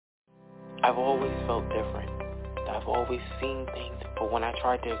I've always felt different. I've always seen things, but when I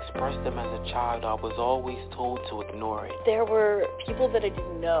tried to express them as a child, I was always told to ignore it. There were people that I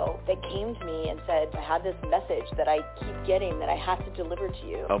didn't know that came to me and said, I have this message that I keep getting that I have to deliver to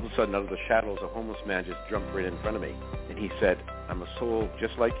you. All of a sudden, out of the shadows, a homeless man just jumped right in front of me, and he said, I'm a soul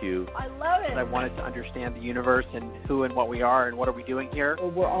just like you. I love it. I wanted to understand the universe and who and what we are and what are we doing here.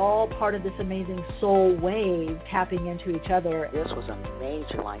 We're all part of this amazing soul wave tapping into each other. This was a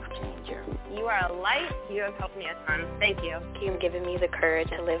major life changer. You are a light. You have helped me a ton. Thank you. You've given me the courage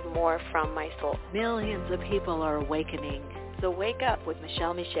to live more from my soul. Millions of people are awakening. So Wake Up with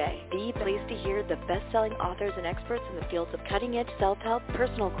Michelle Miche, the place to hear the best-selling authors and experts in the fields of cutting-edge self-help,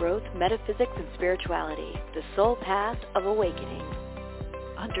 personal growth, metaphysics, and spirituality. The soul path of awakening.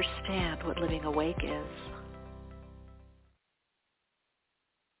 Understand what living awake is.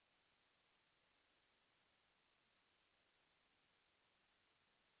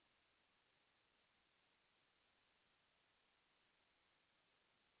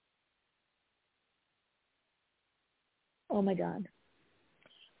 Oh, my God.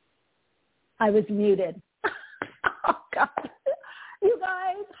 I was muted. Oh, God. You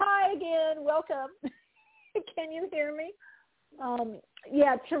guys, hi again. Welcome. Can you hear me?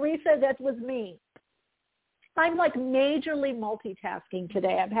 Yeah, Teresa, that was me. I'm like majorly multitasking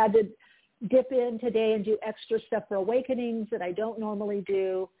today. I've had to dip in today and do extra stuff for awakenings that I don't normally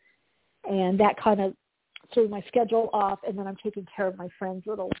do. And that kind of threw my schedule off. And then I'm taking care of my friend's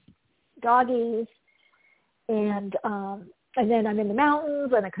little doggies. And then I'm in the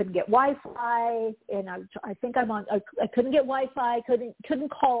mountains, and I couldn't get Wi-Fi, and I think I couldn't get Wi-Fi, couldn't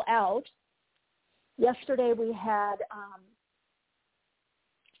call out. Yesterday we had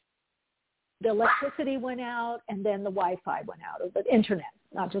the electricity went out, and then the Wi-Fi went out, or the internet,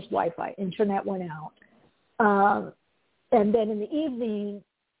 not just Wi-Fi, internet went out. And then in the evening,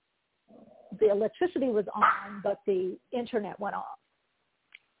 the electricity was on, but the internet went off.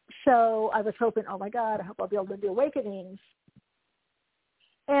 So I was hoping, oh, my God, I hope I'll be able to do awakenings.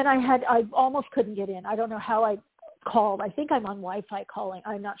 And I almost couldn't get in. I don't know how I called. I think I'm on Wi-Fi calling.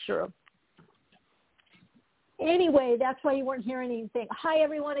 I'm not sure. Anyway, that's why you weren't hearing anything. Hi,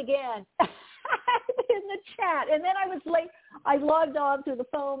 everyone, again in the chat. And then I was late. I logged on through the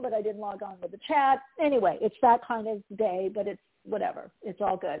phone, but I didn't log on with the chat. Anyway, it's that kind of day, but it's whatever. It's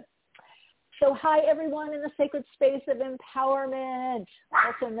all good. So hi, everyone in the sacred space of empowerment,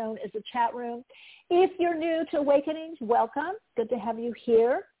 also known as the chat room. If you're new to Awakenings, welcome. Good to have you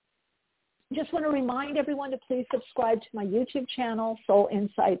here. Just want to remind everyone to please subscribe to my YouTube channel, Soul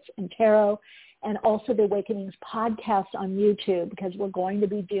Insights and Tarot, and also the Awakenings podcast on YouTube, because we're going to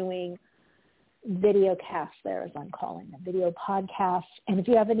be doing video casts there, as I'm calling them, video podcasts. And if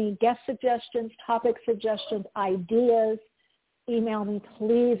you have any guest suggestions, topic suggestions, ideas, email me,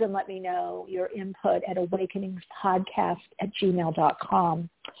 please, and let me know your input at awakeningspodcast@gmail.com.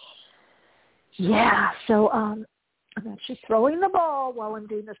 Yeah, so I'm actually throwing the ball while I'm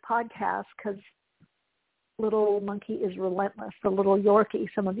doing this podcast, because little monkey is relentless, the little Yorkie.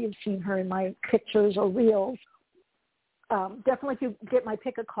 Some of you have seen her in my pictures or reels. Definitely if you get my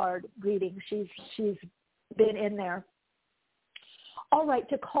pick a card reading, she's been in there. All right,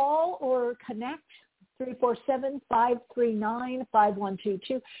 to call or connect,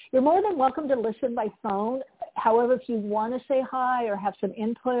 347-539-5122. You're more than welcome to listen by phone. However, if you want to say hi or have some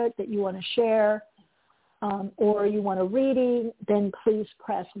input that you want to share, or you want a reading, then please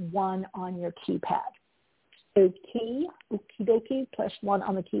press 1 on your keypad. Okie dokie, press 1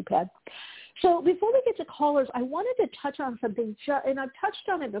 on the keypad. So before we get to callers, I wanted to touch on something, and I've touched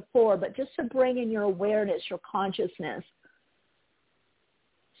on it before, but just to bring in your awareness, your consciousness,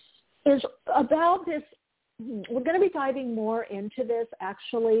 is about this. We're going to be diving more into this,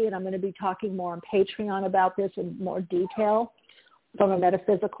 actually, and I'm going to be talking more on Patreon about this in more detail from a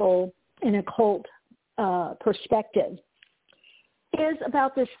metaphysical and occult perspective, is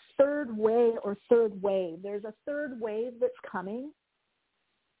about this third way or third wave. There's a third wave that's coming.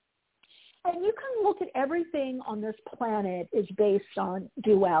 And you can look at everything on this planet is based on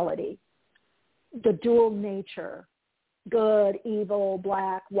duality, the dual nature. Good, evil,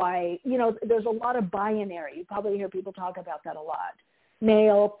 black, white. You know, there's a lot of binary. You probably hear people talk about that a lot.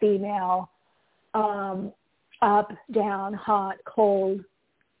 Male, female, up, down, hot, cold,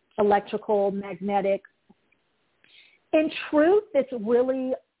 electrical, magnetic. In truth, it's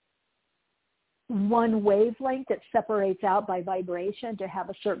really one wavelength that separates out by vibration to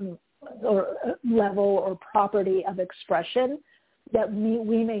have a certain level or property of expression that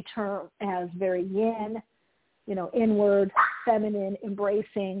we may term as very yin, you know, inward, feminine,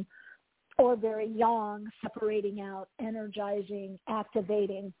 embracing, or very yang, separating out, energizing,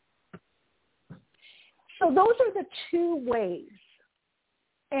 activating. So those are the two ways.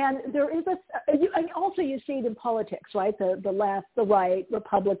 And there is and also you see it in politics, right? The left, the right,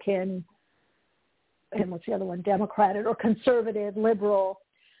 Republican, and what's the other one? Democratic or conservative, liberal.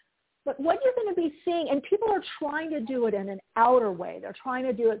 But what you're going to be seeing, and people are trying to do it in an outer way. They're trying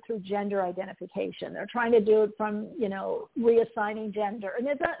to do it through gender identification. They're trying to do it from, reassigning gender. And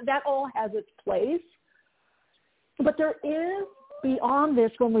that all has its place. But there is, beyond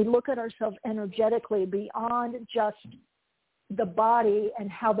this, when we look at ourselves energetically, beyond just the body and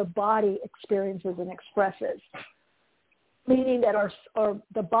how the body experiences and expresses, meaning that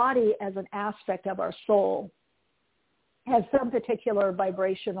the body as an aspect of our soul has some particular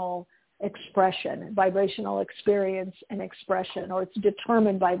vibrational expression, vibrational experience and expression, or it's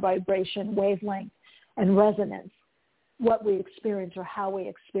determined by vibration, wavelength, and resonance, what we experience or how we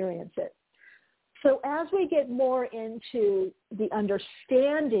experience it. So as we get more into the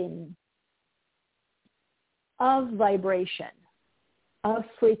understanding of vibration, of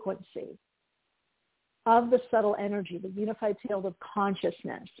frequency, of the subtle energy, the unified field of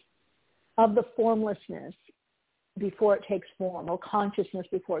consciousness, of the formlessness before it takes form, or consciousness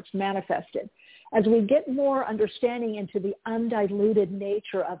before it's manifested, as we get more understanding into the undiluted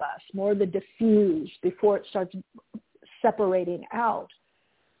nature of us, more the diffuse before it starts separating out,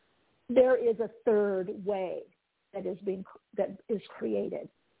 there is a third way that is created,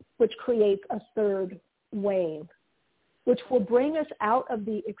 which creates a third wave, which will bring us out of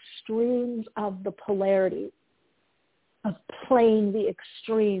the extremes of the polarity, of playing the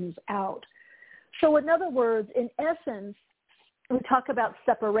extremes out. So in other words, in essence, we talk about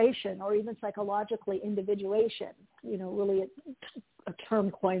separation, or even psychologically individuation, really a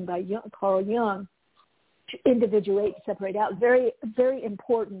term coined by Carl Jung, to individuate, separate out. Very, very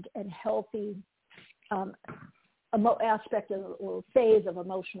important and healthy aspect or phase of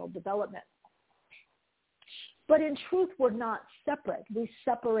emotional development. But in truth, we're not separate. We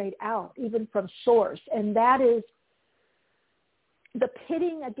separate out, even from source. And that is the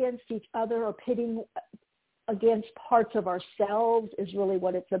pitting against each other, or pitting against parts of ourselves, is really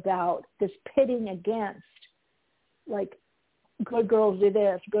what it's about. This pitting against, like, good girls do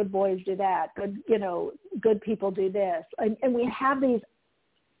this, good boys do that, good people do this. And we have these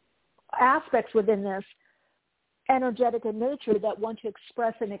aspects within this energetic in nature that want to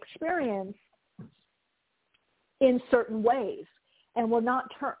express an experience in certain ways. And we're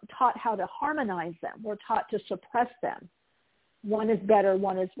not taught how to harmonize them. We're taught to suppress them. One is better,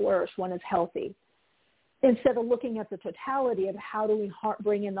 one is worse, one is healthy. Instead of looking at the totality of how do we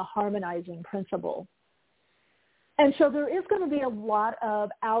bring in the harmonizing principle. And so there is going to be a lot of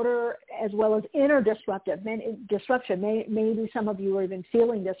outer as well as inner disruption. Maybe some of you are even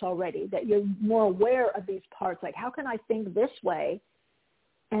feeling this already, that you're more aware of these parts. Like, how can I think this way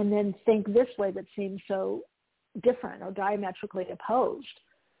and then think this way that seems so different or diametrically opposed?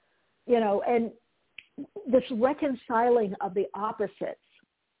 And this reconciling of the opposites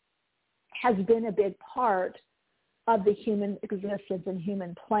has been a big part of the human existence and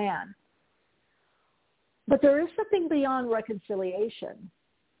human plan. But there is something beyond reconciliation.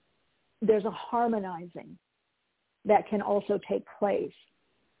 There's a harmonizing that can also take place.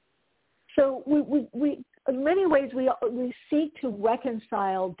 So we in many ways, we seek to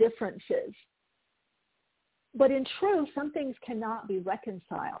reconcile differences. But in truth, some things cannot be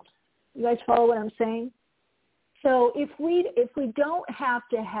reconciled. You guys follow what I'm saying? So if we don't have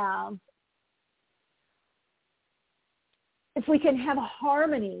to have, if we can have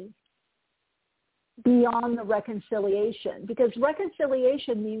harmony beyond the reconciliation, because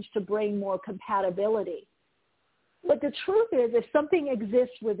reconciliation means to bring more compatibility. But the truth is, if something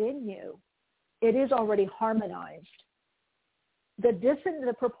exists within you, it is already harmonized.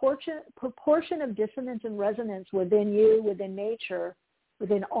 The proportion of dissonance and resonance within you, within nature,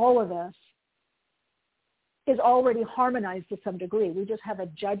 within all of us, is already harmonized to some degree. We just have a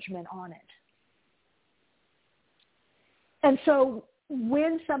judgment on it. And so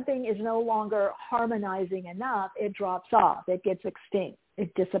when something is no longer harmonizing enough, it drops off. It gets extinct.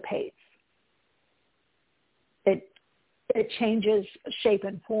 It dissipates. It changes shape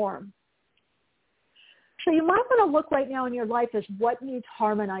and form. So you might want to look right now in your life as what needs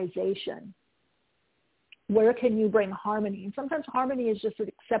harmonization. Where can you bring harmony? And sometimes harmony is just an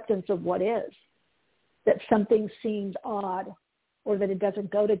acceptance of what is, that something seems odd, or that it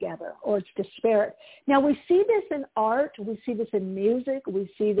doesn't go together, or it's disparate. Now, we see this in art. We see this in music. We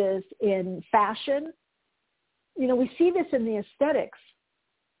see this in fashion. We see this in the aesthetics,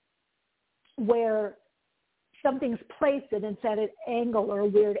 where something's placed at an angle or a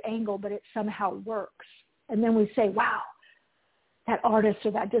weird angle, but it somehow works. And then we say, wow, that artist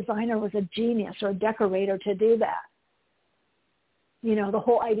or that designer was a genius or a decorator to do that. You know, the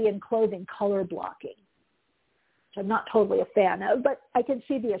whole idea in clothing, color blocking, which I'm not totally a fan of, but I can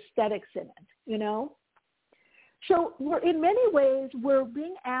see the aesthetics in it, you know. So in many ways, we're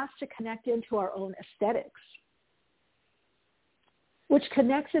being asked to connect into our own aesthetics, which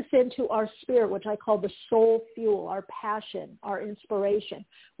connects us into our spirit, which I call the soul fuel, our passion, our inspiration.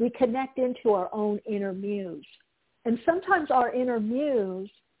 We connect into our own inner muse. And sometimes our inner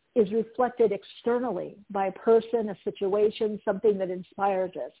muse is reflected externally by a person, a situation, something that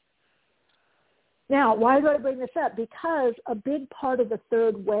inspires us. Now, why do I bring this up? Because a big part of the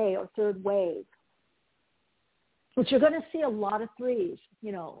third way or third wave, which you're going to see a lot of threes,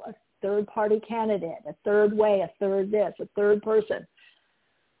 you know, a third party candidate, a third way, a third this, a third person.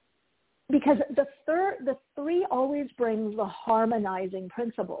 Because the three always brings the harmonizing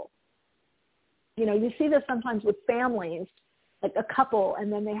principle. You know, you see this sometimes with families, like a couple,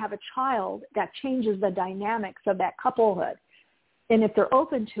 and then they have a child, that changes the dynamics of that couplehood. And if they're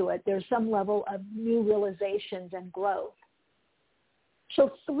open to it, there's some level of new realizations and growth.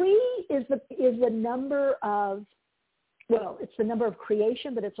 So 3 is the number of, well, it's the number of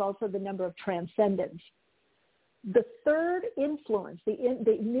creation, but it's also the number of transcendence. The third influence, the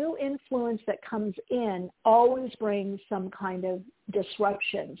new influence that comes in always brings some kind of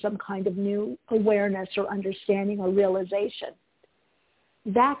disruption, some kind of new awareness or understanding or realization.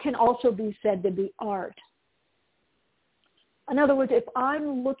 That can also be said to be art. In other words, if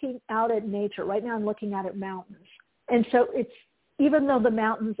I'm looking out at nature, right now I'm looking out at mountains. And so it's, even though the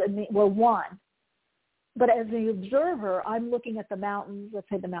mountains and me were one, but as the observer, I'm looking at the mountains. Let's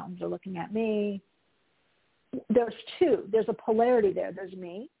say the mountains are looking at me. There's two. There's a polarity there. There's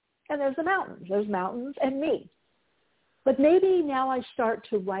me and there's the mountains. There's mountains and me. But maybe now I start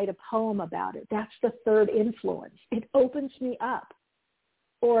to write a poem about it. That's the third influence. It opens me up.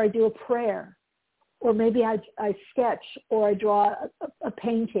 Or I do a prayer. Or maybe I sketch or I draw a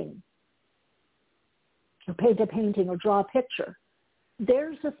painting. Or paint a painting or draw a picture.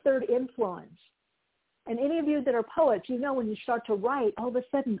 There's the third influence. And any of you that are poets, you know when you start to write, all of a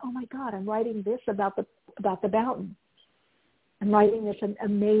sudden, oh my God, I'm writing this about the mountain. I'm writing this an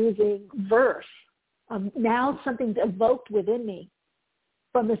amazing verse. Now something's evoked within me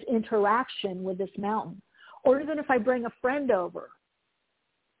from this interaction with this mountain. Or even if I bring a friend over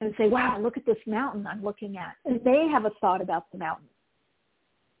and say, wow, look at this mountain I'm looking at. And they have a thought about the mountain.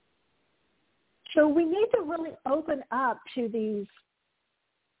 So we need to really open up to these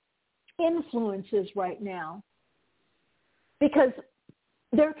influences right now, because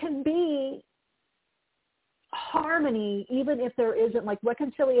there can be harmony even if there isn't, like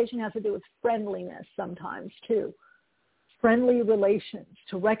reconciliation has to do with friendliness sometimes too. Friendly relations,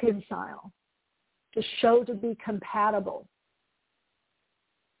 to reconcile, to show to be compatible.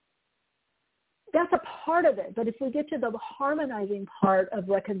 That's a part of it, but if we get to the harmonizing part of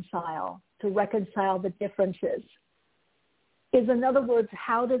reconcile, to reconcile the differences, is, in other words,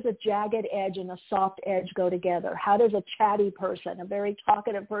 how does a jagged edge and a soft edge go together? How does a chatty person, a very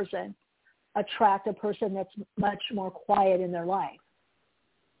talkative person, attract a person that's much more quiet in their life?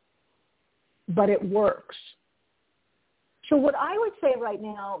 But it works. So what I would say right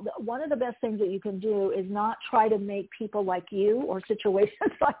now, one of the best things that you can do is not try to make people like you or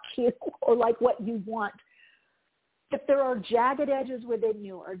situations like you or like what you want. If there are jagged edges within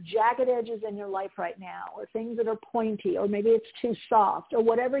you or jagged edges in your life right now or things that are pointy or maybe it's too soft or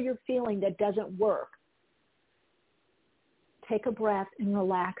whatever you're feeling that doesn't work, take a breath and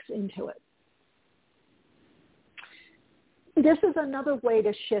relax into it. This is another way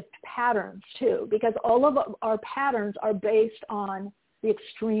to shift patterns too, because all of our patterns are based on the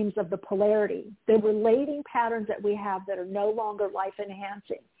extremes of the polarity. The relating patterns that we have that are no longer life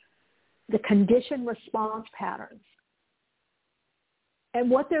enhancing, the conditioned response patterns. And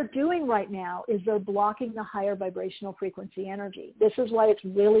what they're doing right now is they're blocking the higher vibrational frequency energy. This is why it's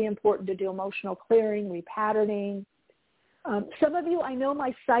really important to do emotional clearing, repatterning. Some of you, I know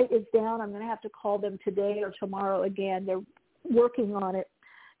my site is down. I'm going to have to call them today or tomorrow again. They're working on it.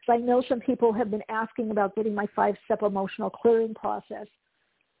 So I know some people have been asking about getting my 5-step emotional clearing process.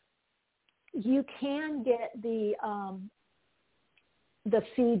 You can get the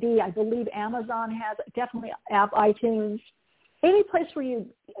CD. I believe Amazon has it, definitely iTunes. Any place where you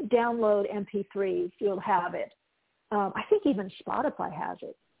download MP3s, you'll have it. I think even Spotify has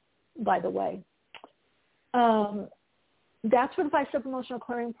it, by the way. That's for the 5-step emotional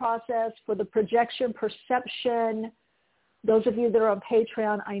clearing process. For the projection, perception, those of you that are on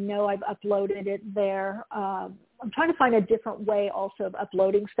Patreon, I know I've uploaded it there. I'm trying to find a different way also of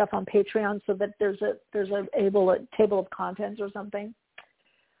uploading stuff on Patreon so that there's a table of contents or something.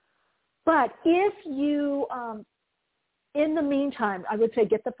 But if you, in the meantime, I would say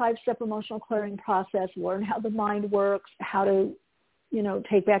get the 5-step emotional clearing process, learn how the mind works, how to,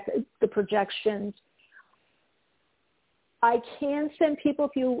 take back the projections. I can send people,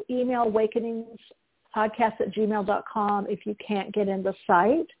 if you email awakeningspodcast@gmail.com, if you can't get in the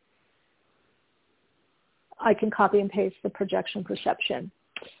site, I can copy and paste the projection perception.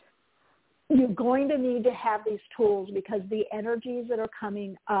 You're going to need to have these tools because the energies that are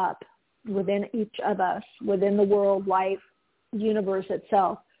coming up within each of us, within the world, life, universe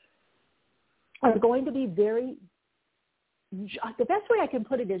itself, are going to be the best way I can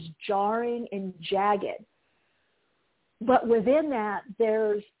put it is jarring and jagged. But within that,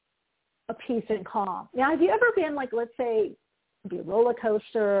 there's a peace and calm. Now, have you ever been let's say, be a roller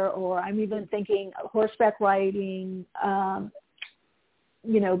coaster, or I'm even thinking horseback riding,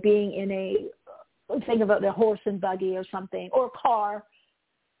 being in think about a horse and buggy or something, or a car,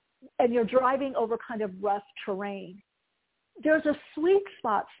 and you're driving over kind of rough terrain. There's a sweet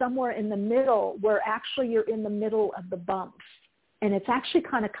spot somewhere in the middle where actually you're in the middle of the bumps, and it's actually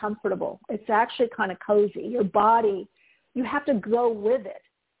kind of comfortable. It's actually kind of cozy. Your body, you have to go with it.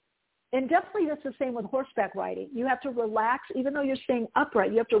 And definitely that's the same with horseback riding. You have to relax, even though you're staying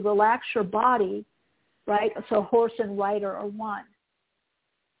upright, you have to relax your body, right? So horse and rider are one.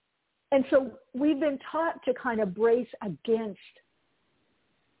 And so we've been taught to kind of brace against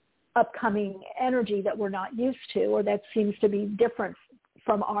upcoming energy that we're not used to, or that seems to be different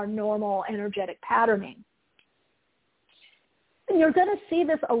from our normal energetic patterning. And you're going to see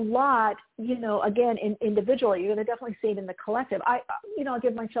this a lot, again, individually. You're going to definitely see it in the collective. I'll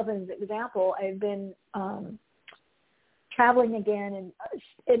give myself an example. I've been traveling again,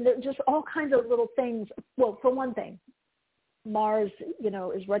 and there's just all kinds of little things. Well, for one thing, Mars,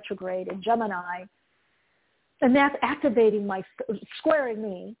 is retrograde in Gemini, and that's activating squaring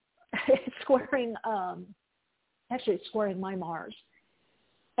me. It's squaring, actually it's squaring my Mars.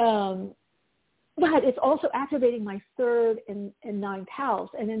 But it's also activating my 3rd and 9th house.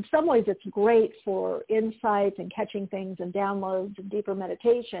 And in some ways it's great for insights and catching things and downloads and deeper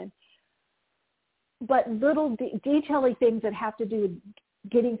meditation. But little detailing things that have to do with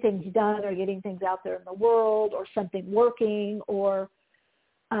getting things done or getting things out there in the world or something working or,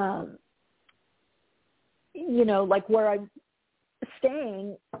 like where I'm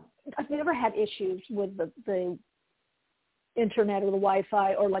staying, I've never had issues with the internet or the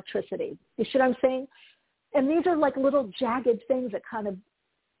Wi-Fi or electricity. You see what I'm saying? And these are like little jagged things that kind of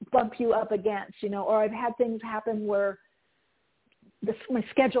bump you up against, or I've had things happen where my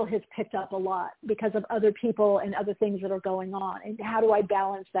schedule has picked up a lot because of other people and other things that are going on. And how do I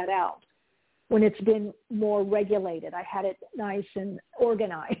balance that out when it's been more regulated? I had it nice and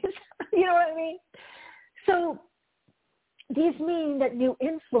organized. You know what I mean? So these mean that new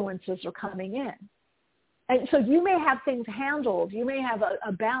influences are coming in. And so you may have things handled. You may have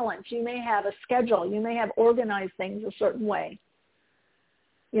a balance. You may have a schedule. You may have organized things a certain way.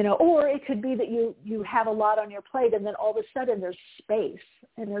 Or it could be that you have a lot on your plate, and then all of a sudden there's space,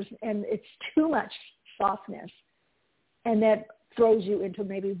 and it's too much softness, and that throws you into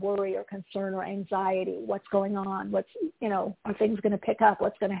maybe worry or concern or anxiety. What's going on? Are things going to pick up?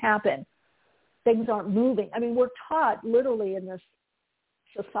 What's going to happen? Things aren't moving. I mean, we're taught literally in this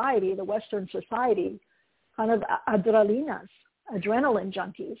society, the Western society, kind of adrenalin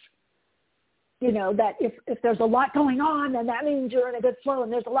junkies. That if there's a lot going on, then that means you're in a good flow,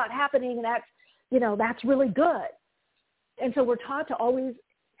 and there's a lot happening, and that's really good. And so we're taught to always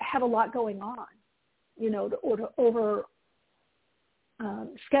have a lot going on, to over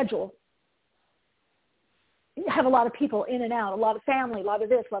schedule. Have a lot of people in and out, a lot of family, a lot of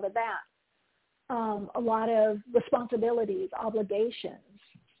this, a lot of that, a lot of responsibilities, obligations.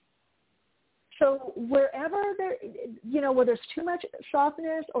 So wherever where there's too much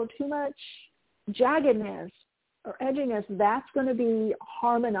softness or too much jaggedness or edginess, that's going to be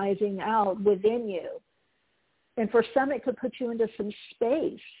harmonizing out within you. And for some, it could put you into some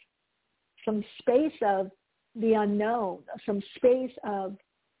space of the unknown, some space of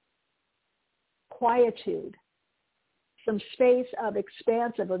quietude, some space of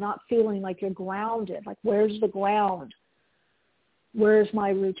expansive or not feeling like you're grounded, like where's the ground? Where's my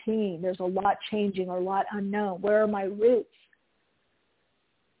routine? There's a lot changing or a lot unknown. Where are my roots?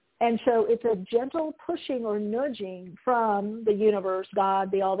 And so it's a gentle pushing or nudging from the universe, God,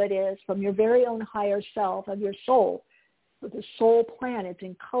 the all that is, from your very own higher self of your soul, with the soul plan. It's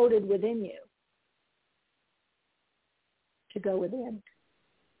encoded within you to go within,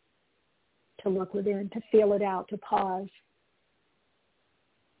 to look within, to feel it out, to pause.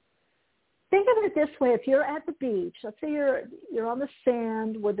 Think of it this way: if you're at the beach, let's say you're on the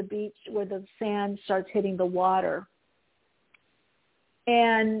sand where the sand starts hitting the water,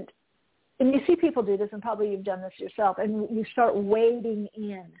 and you see people do this, and probably you've done this yourself, and you start wading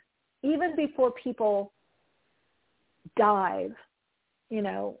in, even before people dive,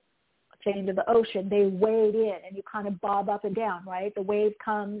 say into the ocean, they wade in, and you kind of bob up and down, right? The wave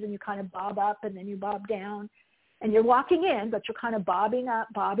comes, and you kind of bob up, and then you bob down, and you're walking in, but you're kind of bobbing up,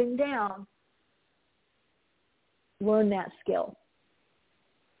 bobbing down. Learn that skill.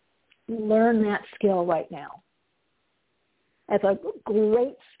 Learn that skill right now. It's a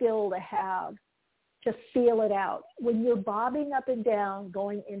great skill to have, to feel it out. When you're bobbing up and down,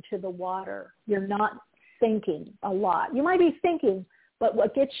 going into the water, you're not thinking a lot. You might be thinking, but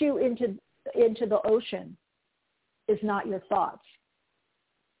what gets you into the ocean is not your thoughts.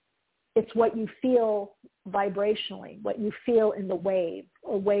 It's what you feel vibrationally, what you feel in the wave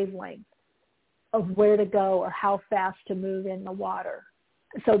or wavelength of where to go or how fast to move in the water.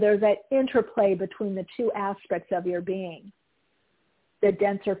 So there's that interplay between the two aspects of your being. The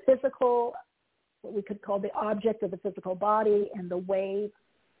denser physical, what we could call the object of the physical body, and the wave.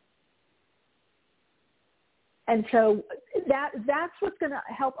 And so that's what's going to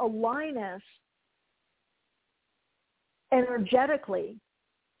help align us energetically.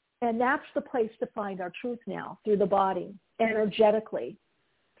 And that's the place to find our truth now, through the body, energetically,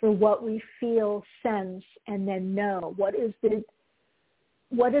 through what we feel, sense, and then know. What is the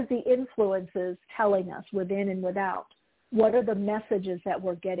influences telling us within and without? What are the messages that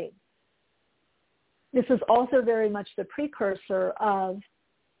we're getting? This is also very much the precursor of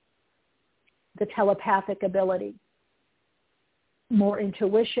the telepathic ability. More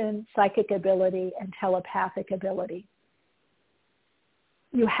intuition, psychic ability, and telepathic ability.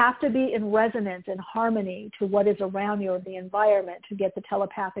 You have to be in resonance and harmony to what is around you or the environment to get the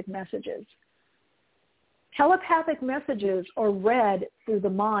telepathic messages. Telepathic messages are read through the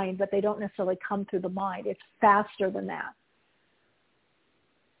mind, but they don't necessarily come through the mind. It's faster than that.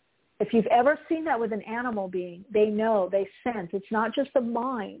 If you've ever seen that with an animal being, they know, they sense. It's not just the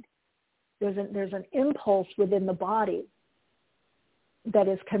mind. There's an impulse within the body that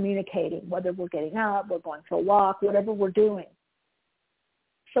is communicating, whether we're getting up, we're going for a walk, whatever we're doing.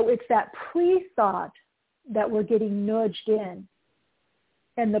 So it's that pre-thought that we're getting nudged in.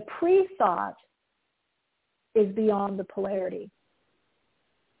 And the pre-thought is beyond the polarity.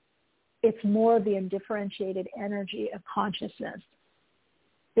 It's more the undifferentiated energy of consciousness.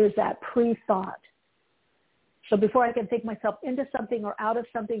 There's that pre-thought. So before I can think myself into something or out of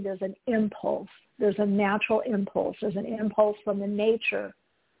something, there's an impulse. There's a natural impulse. There's an impulse from the nature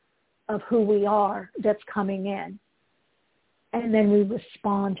of who we are that's coming in. And then we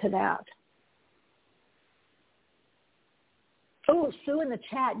respond to that. Oh, Sue in the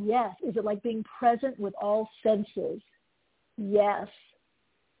chat, yes. Is it like being present with all senses? Yes.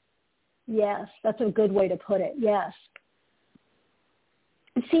 Yes, that's a good way to put it. Yes.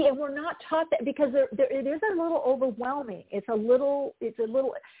 See, and we're not taught that because it is a little overwhelming. It's a little,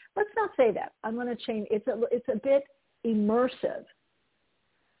 let's not say that. I'm going to change. It's a bit immersive.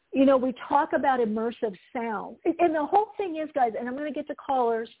 We talk about immersive sound. And the whole thing is, guys, and I'm going to get to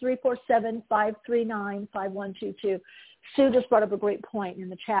callers, 347-539-5122. Sue just brought up a great point in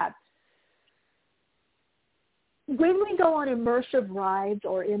the chat. When we go on immersive rides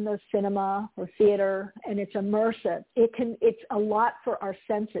or in the cinema or theater and it's immersive, it's a lot for our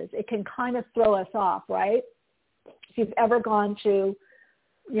senses. It can kind of throw us off, right? If you've ever gone to,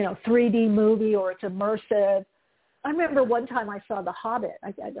 3D movie or it's immersive. I remember one time I saw The Hobbit.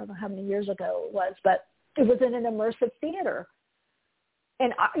 I don't know how many years ago it was, but it was in an immersive theater.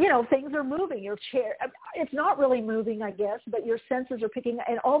 And, things are moving. Your chair, it's not really moving, I guess, but your senses are picking up.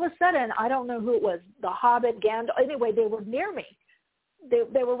 And all of a sudden, I don't know who it was, The Hobbit, Gandalf. Anyway, they were near me.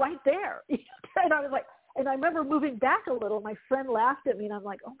 They were right there. And I was like, and I remember moving back a little. My friend laughed at me, and I'm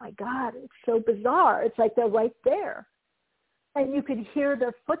like, oh, my God, it's so bizarre. It's like they're right there. And you can hear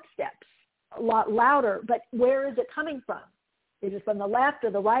their footsteps a lot louder. But where is it coming from? Is it from the left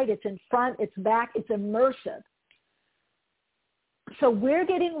or the right? It's in front. It's back. It's immersive. So we're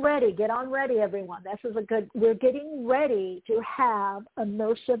getting ready. Get on ready, everyone. We're getting ready to have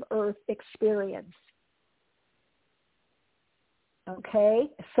immersive earth experience. Okay?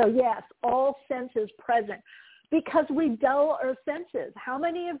 So yes, all senses present because we dull our senses. How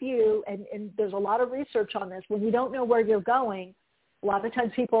many of you, and there's a lot of research on this, when you don't know where you're going, a lot of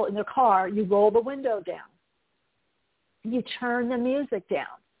times people in their car, you roll the window down. You turn the music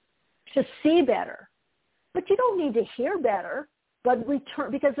down to see better. But you don't need to hear better. but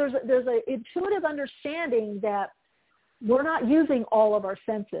because there's a intuitive understanding that we're not using all of our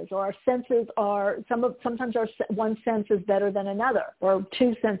senses, or our senses are sometimes our one sense is better than another, or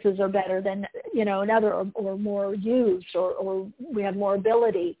two senses are better than another, or more used, or we have more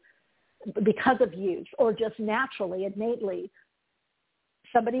ability because of use, or just naturally, innately.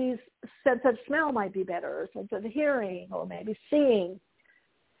 Somebody's sense of smell might be better, or sense of hearing, or maybe seeing.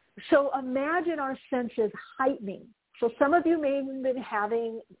 So imagine our senses heightening. So some of you may have been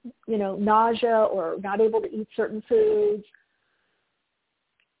having, nausea or not able to eat certain foods,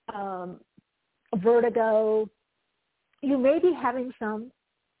 vertigo. You may be having some,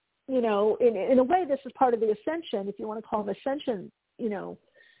 in a way this is part of the ascension, if you want to call them ascension,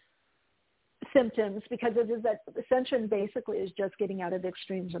 symptoms, because it is that ascension basically is just getting out of the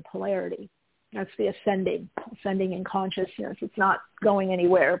extremes of polarity. That's the ascending in consciousness. It's not going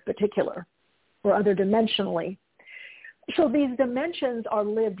anywhere particular or other dimensionally. So these dimensions are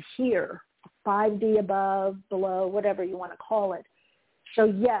lived here, 5D above, below, whatever you want to call it. So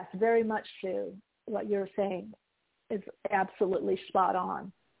yes, very much, Sue, what you're saying is absolutely spot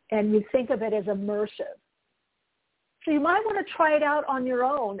on. And you think of it as immersive. So you might want to try it out on your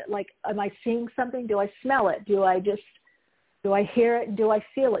own. Like, am I seeing something? Do I smell it? Do I hear it? Do I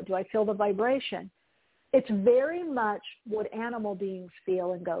feel it? Do I feel the vibration? It's very much what animal beings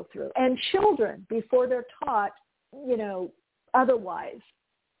feel and go through. And children, before they're taught, otherwise.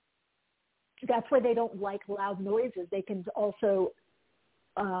 That's why they don't like loud noises. They can also,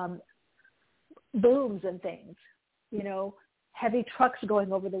 booms and things, heavy trucks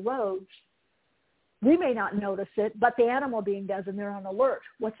going over the roads. We may not notice it, but the animal being does, and they're on alert.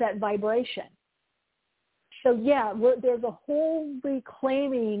 What's that vibration? So yeah, there's a whole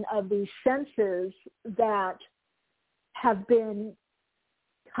reclaiming of these senses that have been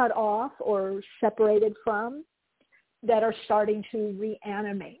cut off or separated from, that are starting to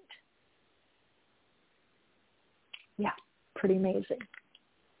reanimate. Yeah, pretty amazing.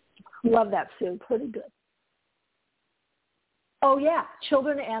 Love that, Sue. Pretty good. Oh, yeah,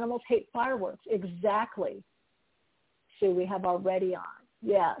 children and animals hate fireworks. Exactly. Sue, we have already on.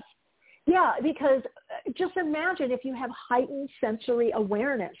 Yes. Yeah, because just imagine if you have heightened sensory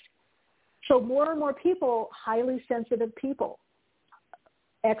awareness. So more and more people, highly sensitive people,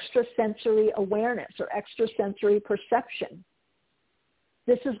 extrasensory awareness or extrasensory perception.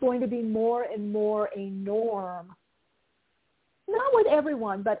 This is going to be more and more a norm, not with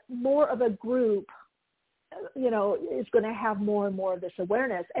everyone, but more of a group, is going to have more and more of this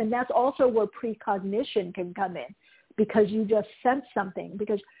awareness. And that's also where precognition can come in, because you just sense something,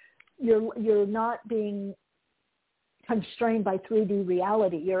 because you're not being constrained by 3D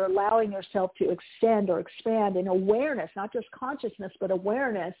reality. You're allowing yourself to extend or expand in awareness, not just consciousness, but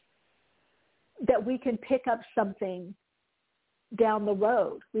awareness, that we can pick up something down the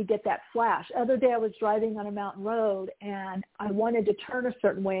road. We get that flash. Other day I was driving on a mountain road and I wanted to turn a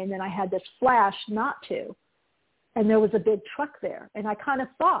certain way, and then I had this flash not to. And there was a big truck there. And I kind of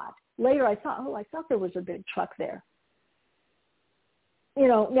thought, later I thought there was a big truck there.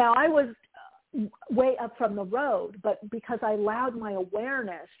 Now I was way up from the road, but because I allowed my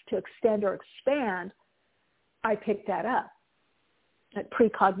awareness to extend or expand, I picked that up, that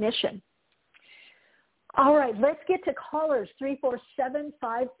precognition. All right, let's get to callers.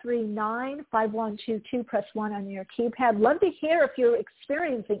 347-539-5122. Press 1 on your keypad. Love to hear if you're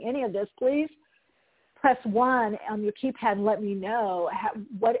experiencing any of this. Please press 1 on your keypad and let me know. Have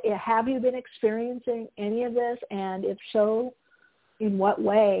you been experiencing any of this? And if so, in what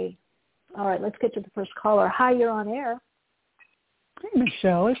way? All right, let's get to the first caller. Hi, you're on air. Hey,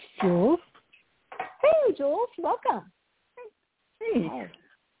 Michelle, it's Jules. Hey, Jules, welcome. Hey.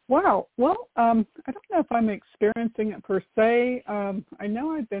 Wow. Well, I don't know if I'm experiencing it per se. I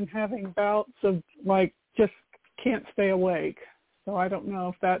know I've been having bouts of just can't stay awake. So I don't know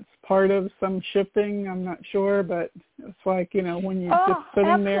if that's part of some shifting. I'm not sure, but it's when you're just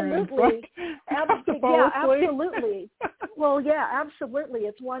sitting there and it's have to fall asleep. Absolutely. Well, yeah, absolutely.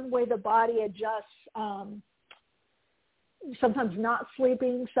 It's one way the body adjusts. Sometimes not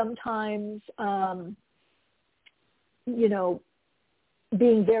sleeping, sometimes,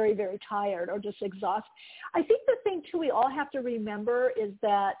 being very, very tired or just exhausted. I think the thing, too, we all have to remember is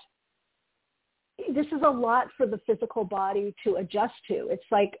that this is a lot for the physical body to adjust to. It's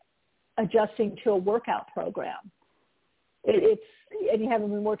like adjusting to a workout program. And you haven't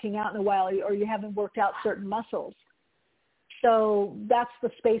been working out in a while, or you haven't worked out certain muscles. So that's the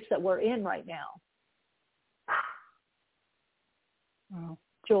space that we're in right now. Wow.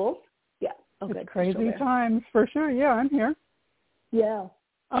 Jules? Yeah. Okay. It's crazy times for sure. Yeah, I'm here. Yeah.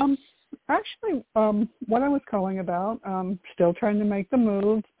 I Actually, what I was calling about, still trying to make the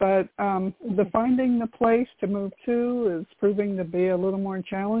move, but the finding the place to move to is proving to be a little more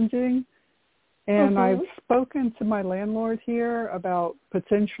challenging. And I've spoken to my landlord here about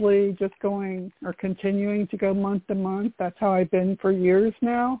potentially just going or continuing to go month to month. That's how I've been for years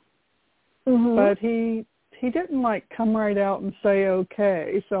now. But he didn't come right out and say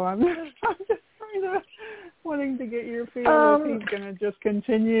okay. So I'm just kind of wanting to get your feel if he's going to just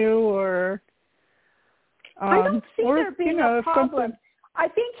continue or I don't see or, there being a problem. Something. I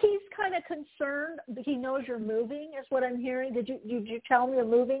think he's kind of concerned that he knows you're moving, is what I'm hearing. Did you tell him you're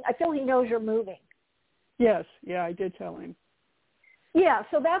moving? I feel he knows you're moving. Yes, yeah, I did tell him. Yeah,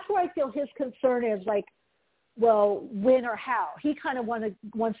 so that's where I feel his concern is, well, when or how. He kind of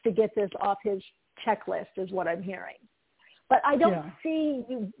wants to get this off his checklist, is what I'm hearing. But I don't see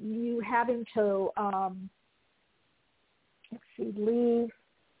you having to, leave.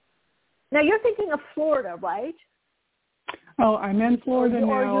 Now, you're thinking of Florida, right? Oh, I'm in Florida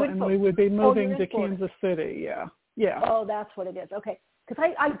now, and we would be moving to Kansas City, yeah. Oh, that's what it is. Okay. Because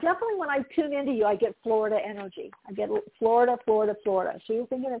I definitely, when I tune into you, I get Florida energy. I get Florida. So you're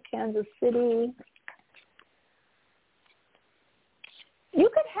thinking of Kansas City. You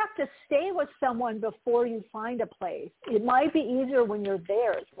could have to stay with someone before you find a place. It might be easier when you're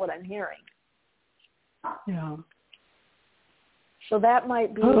there, is what I'm hearing. Yeah. So that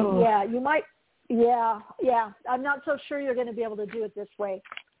might be, you might, I'm not so sure you're going to be able to do it this way.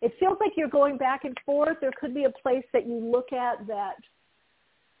 It feels like you're going back and forth. There could be a place that you look at that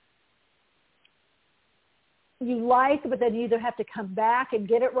you like, but then you either have to come back and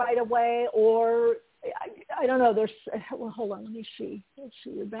get it right away, or I don't know. Hold on, let me see. Let's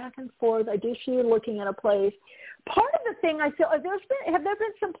see. You're back and forth. I do see you looking at a place. Part of the thing I feel, have there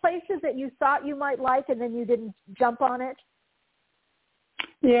been some places that you thought you might like and then you didn't jump on it?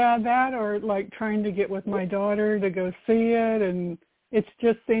 Yeah, that or trying to get with my daughter to go see it, and it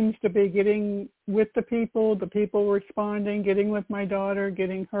just seems to be getting with the people responding, getting with my daughter,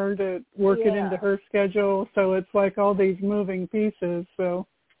 getting her to work it into her schedule. So it's all these moving pieces. So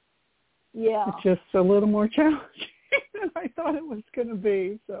it's just a little more challenging than I thought it was going to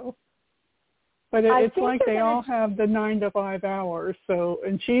be. So, but it's like they all have the 9 to 5 hours. So,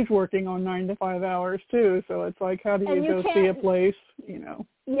 and she's working on 9 to 5 hours too. So it's how do you go see a place?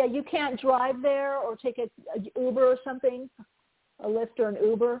 Yeah, you can't drive there or take an Uber or something. A Lyft or an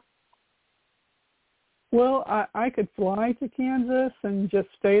Uber? Well, I could fly to Kansas and just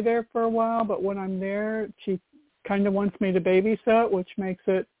stay there for a while, but when I'm there, she kind of wants me to babysit, which makes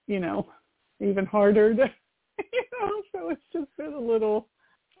it, even harder to, so it's just been a little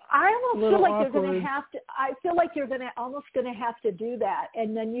I almost feel like awkward. you're going to have to, I feel like you're almost going to have to do that,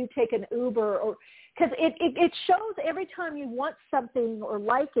 and then you take an Uber, or because it shows every time you want something or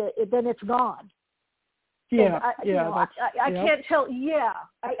like it, then it's gone. Yeah, I can't tell. Yeah,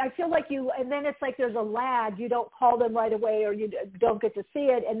 I feel like you, and then it's there's a lag. You don't call them right away, or you don't get to see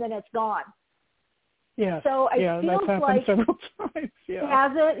it, and then it's gone. Yeah. So it feels that's happened several times. Yeah.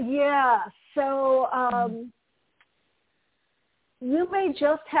 Has it? Yeah. So you may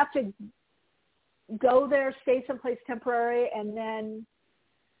just have to go there, stay someplace temporary, and then.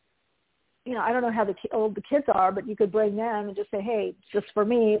 I don't know how old the kids are, but you could bring them and just say, "Hey, it's just for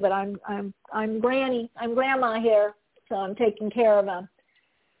me, but I'm grandma here, so I'm taking care of them."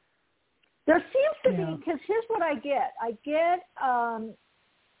 There seems to be, because here's what I get. I get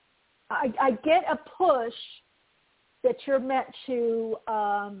a push that you're meant to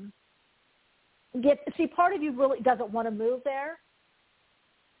get. See, part of you really doesn't want to move there.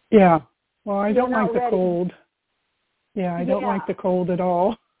 Yeah. Well, I don't like the ready. cold. Yeah, I don't like the cold at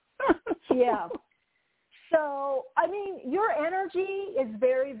all. Yeah. So, your energy is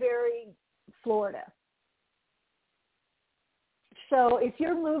very, very Florida. So if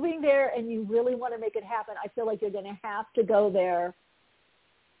you're moving there and you really want to make it happen, I feel like you're going to have to go there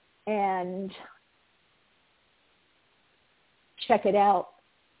and check it out.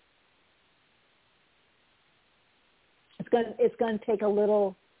 It's going to take a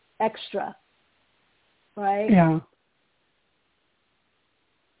little extra, right? Yeah.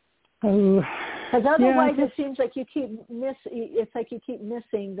 Because otherwise, it seems like you keep It's like you keep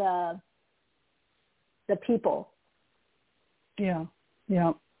missing the people. Yeah.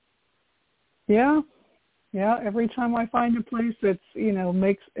 Every time I find a place that's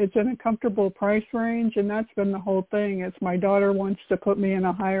it's in a comfortable price range, and that's been the whole thing. It's my daughter wants to put me in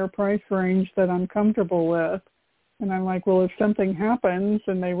a higher price range that I'm comfortable with, and I'm like, well, if something happens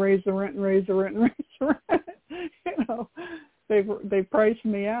and they raise the rent, they price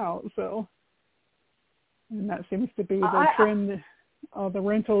me out. So, and that seems to be the trend the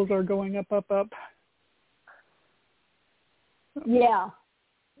rentals are going up. Yeah,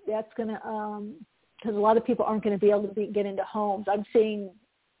 that's going to, because a lot of people aren't going to be able to get into homes. I'm seeing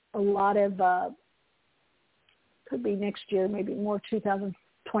a lot of, could be next year, maybe more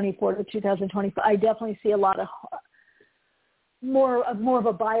 2024 to 2025. I definitely see a lot of more of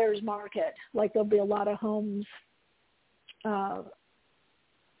a buyer's market. Like there'll be a lot of homes.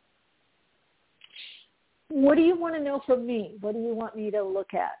 What do you want to know from me? What do you want me to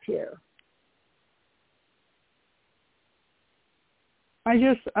look at here? I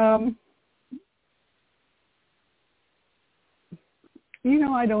just, I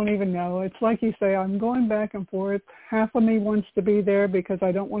don't even know. It's like you say, I'm going back and forth. Half of me wants to be there because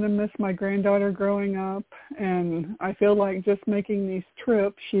I don't want to miss my granddaughter growing up. And I feel like just making these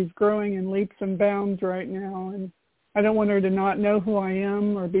trips, she's growing in leaps and bounds right now. And I don't want her to not know who I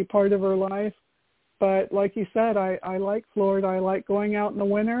am or be part of her life. But like you said, I like Florida. I like going out in the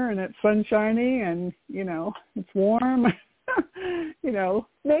winter and it's sunshiny and, it's warm.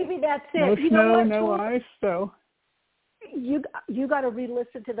 Maybe that's it. No snow, no ice. So you got to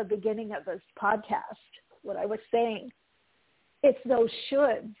re-listen to the beginning of this podcast. What I was saying, it's those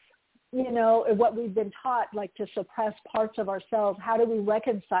shoulds. What we've been taught, like to suppress parts of ourselves. How do we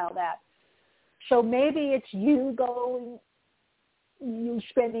reconcile that? So maybe it's you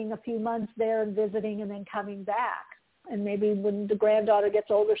spending a few months there and visiting and then coming back. And maybe when the granddaughter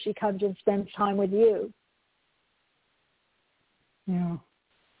gets older, she comes and spends time with you. Yeah.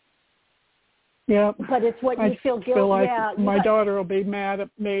 Yeah. But it's what you feel guilty. Feel like my daughter will be mad at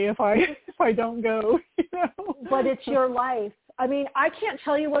me if I don't go. But it's your life. I mean, I can't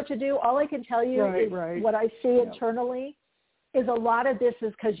tell you what to do. All I can tell you is what I see internally is a lot of this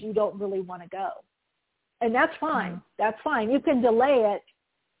is because you don't really want to go. And that's fine. That's fine. You can delay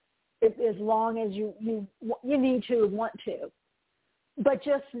it as long as you need to and want to. But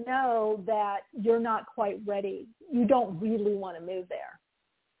just know that you're not quite ready. You don't really want to move there.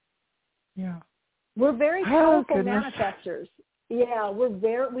 Yeah. We're very powerful manifestors. Yeah,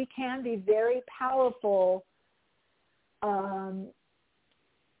 we can be very powerful,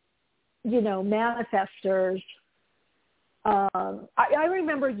 manifestors. I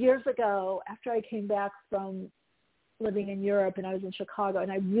remember years ago after I came back from living in Europe and I was in Chicago and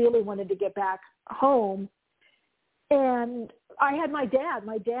I really wanted to get back home. And I had my dad.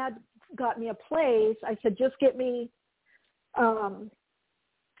 My dad got me a place. I said, just get me,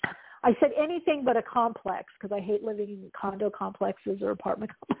 I said anything but a complex because I hate living in condo complexes or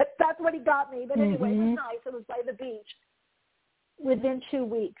apartment complexes. That's what he got me. But anyway, it was nice. It was by the beach within 2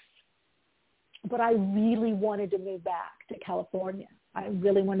 weeks. But I really wanted to move back to California. I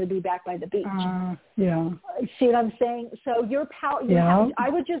really wanted to be back by the beach. Yeah. See what I'm saying? So your power. I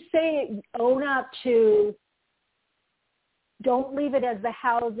would just say own up to. Don't leave it as the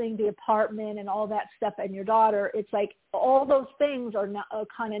housing, the apartment, and all that stuff and your daughter. It's like all those things are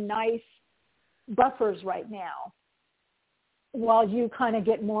kind of nice buffers right now while you kind of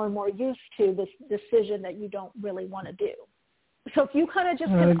get more and more used to this decision that you don't really want to do. So if you kind of just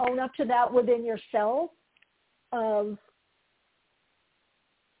can own up to that within yourself of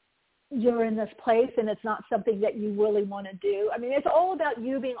you're in this place and it's not something that you really want to do. I mean, it's all about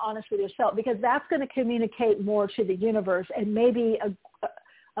you being honest with yourself because that's going to communicate more to the universe and maybe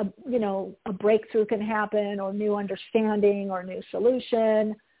a breakthrough can happen or new understanding or new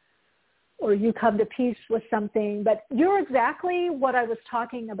solution or you come to peace with something. But you're exactly what I was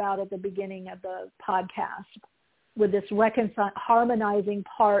talking about at the beginning of the podcast with this harmonizing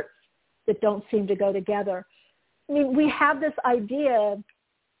parts that don't seem to go together. I mean, we have this idea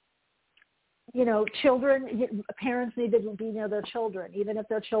children, parents need to be near their children. Even if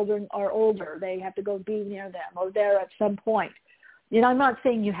their children are older, they have to go be near them or there at some point. I'm not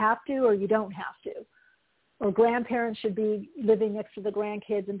saying you have to or you don't have to. Or grandparents should be living next to the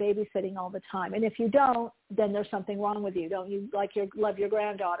grandkids and babysitting all the time. And if you don't, then there's something wrong with you. Don't you love your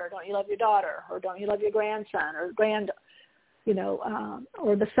granddaughter? Don't you love your daughter? Or don't you love your grandson or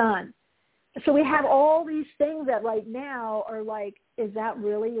or the son? So we have all these things that right now are like, is that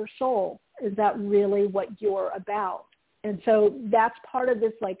really your soul? Is that really what you're about? And so that's part of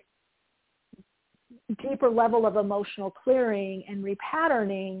this like deeper level of emotional clearing and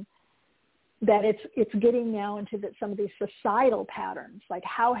repatterning that it's getting now into some of these societal patterns. Like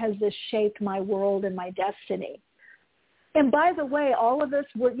how has this shaped my world and my destiny? And by the way, all of this,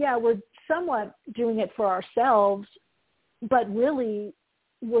 we're somewhat doing it for ourselves, but really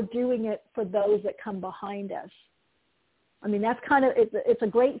we're doing it for those that come behind us. I mean, that's kind of, it's a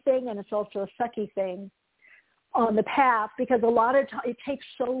great thing and it's also a sucky thing on the path because a lot of times it takes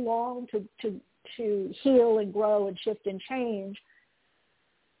so long to heal and grow and shift and change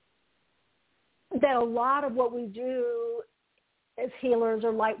think that a lot of what we do as healers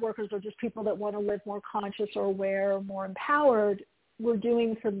or light workers or just people that want to live more conscious or aware or more empowered, we're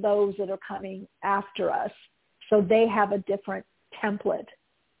doing for those that are coming after us. So they have a different template,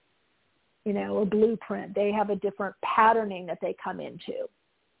 you know, a blueprint. They have a different patterning that they come into.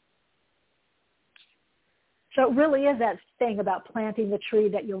 So it really is that thing about planting the tree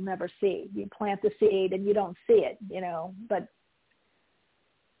that you'll never see. You plant the seed and you don't see it, you know, but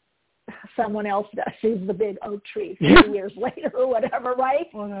someone else sees the big oak tree 50 years later or whatever, right?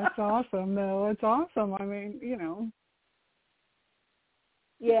 Well, that's awesome, though. It's awesome. I mean, you know.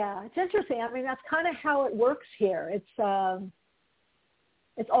 Yeah, it's interesting. I mean, that's kind of how it works here. It's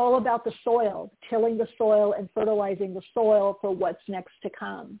all about the soil, tilling the soil and fertilizing the soil for what's next to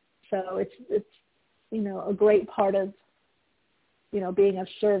come. So it's you know, a great part of, you know, being of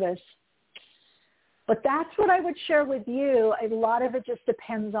service. But that's what I would share with you. A lot of it just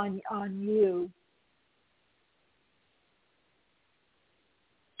depends on you.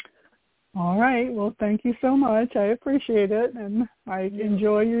 All right. Well, thank you so much. I appreciate it. And I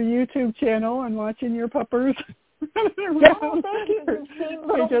enjoy your YouTube channel and watching your puppers. Thank you. You've seen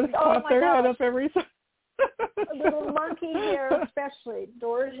little, they just pop their head up every time. A little monkey here, especially.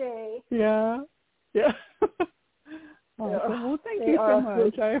 Dorje. Yeah. Yeah. Awesome. Well, thank you so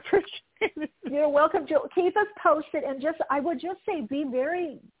much. I appreciate it. You're welcome, Jill. Keep us posted, and I would just say be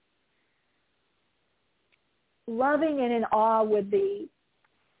very loving and in awe with the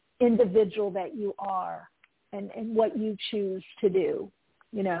individual that you are and what you choose to do.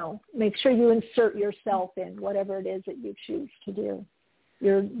 You know, make sure you insert yourself in whatever it is that you choose to do,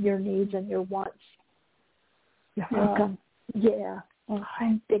 your needs and your wants. You're welcome. Yeah.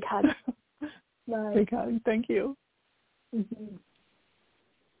 Big hug. Bye. Big hug. Thank you. Mm-hmm.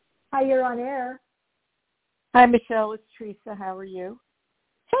 Hi, you're on air. Hi, Michelle. It's Teresa. How are you?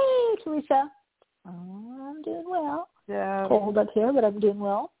 Hey, Teresa. I'm doing well. Cold up here, but I'm doing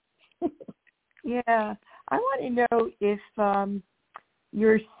well. Yeah. I want to know if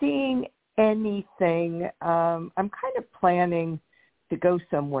you're seeing anything. I'm kind of planning to go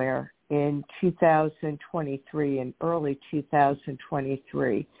somewhere in 2023, in early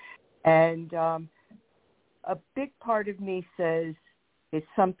 2023. And a big part of me says it's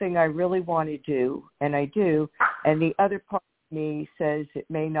something I really want to do, and I do. And the other part of me says it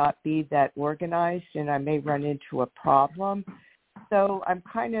may not be that organized, and I may run into a problem. So I'm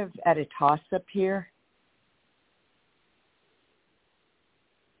kind of at a toss-up here.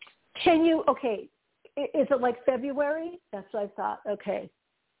 Okay, is it like February? That's what I thought. Okay.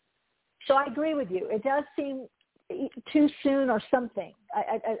 So I agree with you. It does seem too soon or something.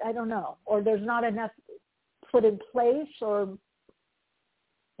 I don't know. Or there's not enough put in place or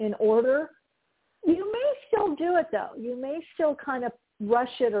in order. You may still do it, though. You may still kind of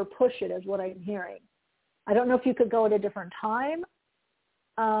rush it or push it, is what I'm hearing. I don't know if you could go at a different time.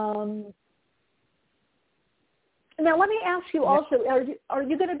 Now, let me ask you also, are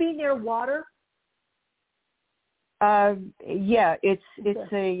you going to be near water? Yeah, it's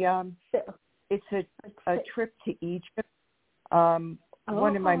a trip to Egypt. One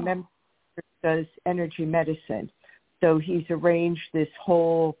of my members does energy medicine, so he's arranged this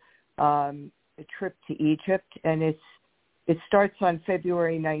whole trip to Egypt, and it starts on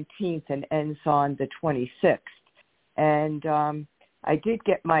February 19th and ends on the 26th. And I did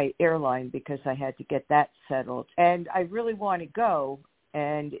get my airline because I had to get that settled, and I really want to go.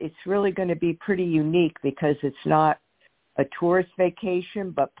 And it's really going to be pretty unique because it's not a tourist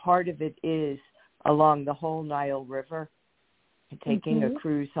vacation, but part of it is along the whole Nile River and taking a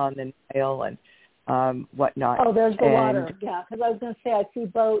cruise on the Nile and whatnot. Oh, there's the water. Yeah, because I was going to say I see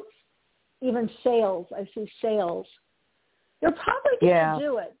boats, even sails. I see sails. You're probably going to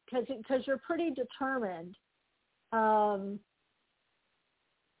do it because you're pretty determined.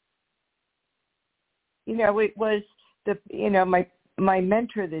 You know, it was my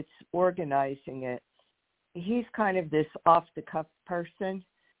mentor that's organizing it. He's kind of this off-the-cuff person,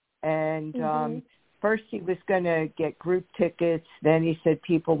 and first he was going to get group tickets. Then he said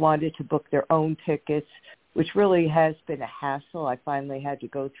people wanted to book their own tickets, which really has been a hassle. I finally had to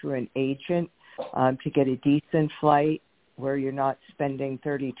go through an agent to get a decent flight where you're not spending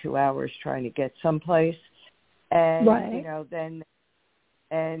 32 hours trying to get someplace. And, you know,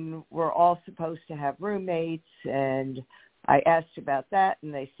 and we're all supposed to have roommates, and I asked about that,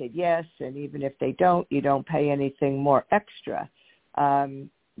 and they said yes, and even if they don't, you don't pay anything more extra.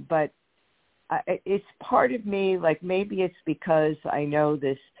 But it's part of me, like maybe it's because I know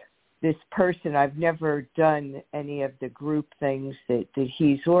this person. I've never done any of the group things that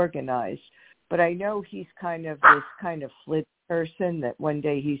he's organized, but I know he's kind of this kind of flip person that one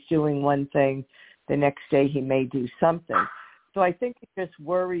day he's doing one thing, the next day he may do something. So I think it just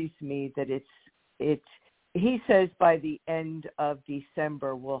worries me that he says by the end of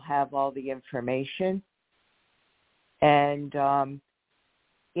December we'll have all the information. And,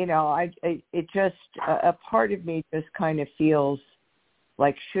 it just, a part of me just kind of feels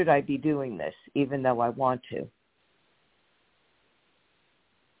like, should I be doing this, even though I want to?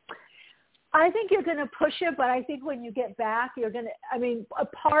 I think you're going to push it, but I think when you get back, you're going to,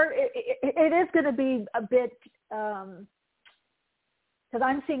 it is going to be a bit, because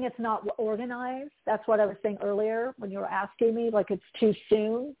I'm seeing it's not organized. That's what I was saying earlier when you were asking me, like it's too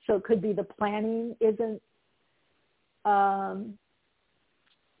soon. So it could be the planning isn't,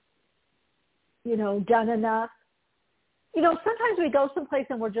 done enough. Sometimes we go someplace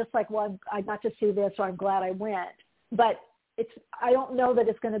and we're just like, well, I got to see this, or I'm glad I went. But I don't know that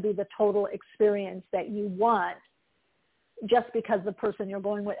it's going to be the total experience that you want just because the person you're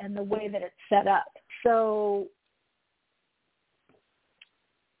going with and the way that it's set up. So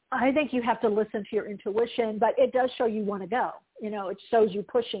I think you have to listen to your intuition, but it does show you want to go. It shows you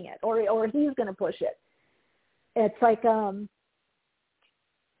pushing it, or he's going to push it. It's like,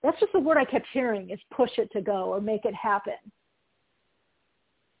 that's just the word I kept hearing is push it to go or make it happen.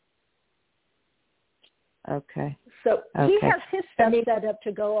 Okay. So he has his stuff set up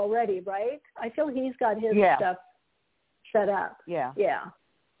to go already, right? I feel he's got his stuff set up. Yeah. Yeah.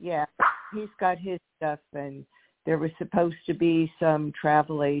 Yeah. He's got his stuff, and there was supposed to be some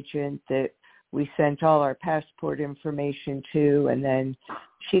travel agent that we sent all our passport information to, and then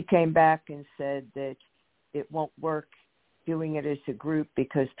she came back and said that it won't work doing it as a group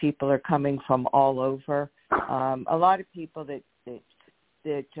because people are coming from all over. A lot of people that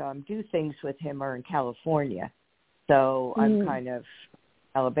do things with him are in California. So I'm kind of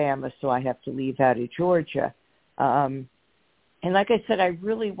Alabama, so I have to leave out of Georgia. And like I said, I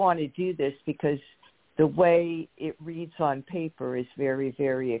really want to do this because the way it reads on paper is very,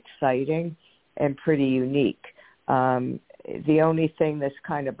 very exciting and pretty unique. The only thing that's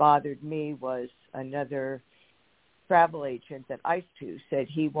kind of bothered me was another travel agent that I to said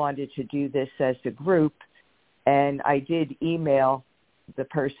he wanted to do this as a group, and I did email the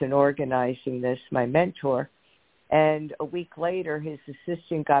person organizing this, my mentor, and a week later his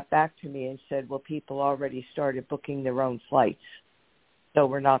assistant got back to me and said, well, people already started booking their own flights, so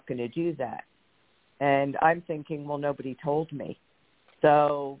we're not going to do that. And I'm thinking, well, nobody told me.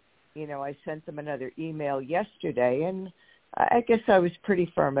 So, I sent them another email yesterday, and I guess I was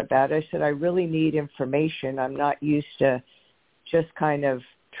pretty firm about it. I said, I really need information. I'm not used to just kind of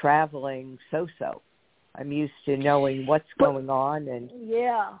traveling so-so. I'm used to knowing what's going on. And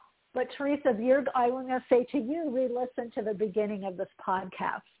yeah. But Teresa, I want to say to you, re-listen to the beginning of this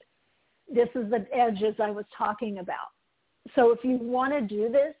podcast. This is the edges I was talking about. So if you want to do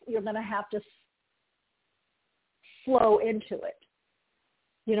this, you're going to have to flow into it.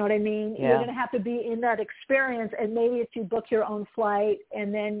 You know what I mean? Yeah. You're going to have to be in that experience, and maybe if you book your own flight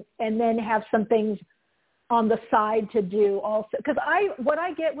and then have some things on the side to do also. Because what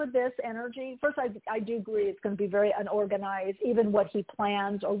I get with this energy, first I do agree it's going to be very unorganized, even what he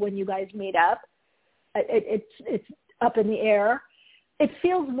plans or when you guys meet up. It's up in the air. It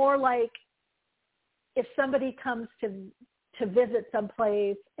feels more like if somebody comes to visit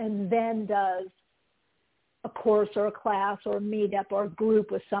someplace and then does a course or a class or a meetup or a group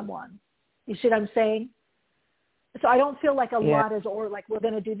with someone. You see what I'm saying? So I don't feel like a lot is, or like we're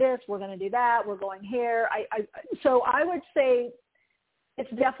going to do this, we're going to do that, we're going here. So I would say it's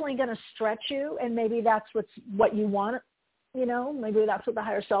definitely going to stretch you, and maybe that's what you want. Maybe that's what the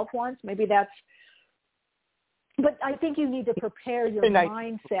higher self wants. Maybe that's. But I think you need to prepare your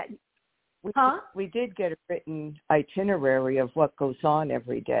mindset. We did get a written itinerary of what goes on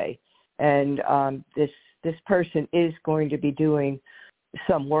every day, and this person is going to be doing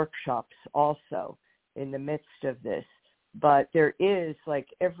some workshops also in the midst of this. But there is, like,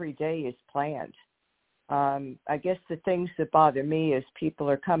 every day is planned. I guess the things that bother me is people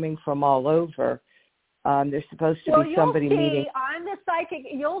are coming from all over. There's supposed to be somebody meeting. I'm the psychic.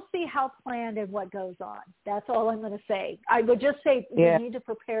 You'll see how planned and what goes on. That's all I'm going to say. I would just say you need to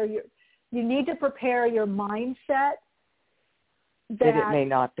prepare your mindset that it may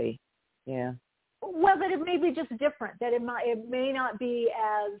not be. Yeah. Well, that it may be just different. That it may not be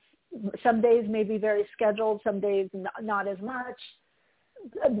as, some days may be very scheduled, some days not as much.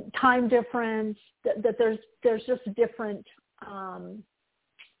 Time difference. That there's just different.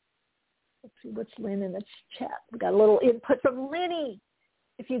 Let's see, what's Lynn in the chat? We got a little input from Linny.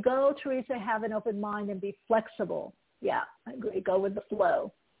 If you go, Teresa, have an open mind and be flexible. Yeah, I agree. Go with the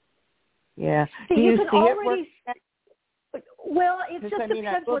flow. Yeah. So you can already. Well, it just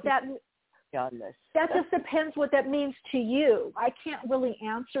depends what that. on this. That just depends what that means to you. I can't really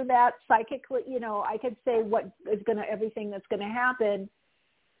answer that psychically. I could say what is everything that's going to happen,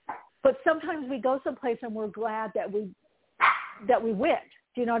 but sometimes we go someplace and we're glad that we went.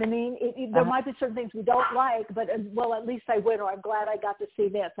 Do you know what I mean? There might be certain things we don't like, but at least I went, or I'm glad I got to see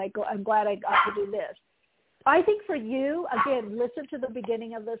this. I'm glad I got to do this. I think for you, again, listen to the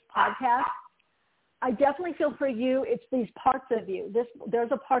beginning of this podcast. I definitely feel for you, it's these parts of you.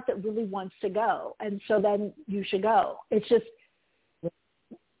 There's a part that really wants to go, and so then you should go. It's just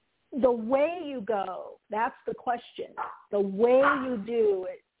the way you go, that's the question. The way you do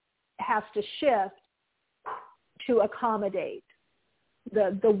it has to shift to accommodate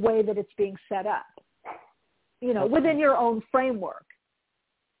the way that it's being set up, within your own framework.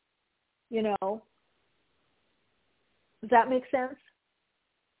 Does that make sense?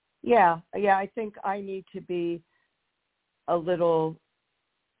 Yeah, I think I need to be a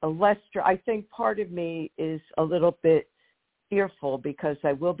less, I think part of me is a little bit fearful because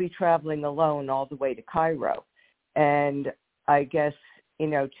I will be traveling alone all the way to Cairo. And I guess,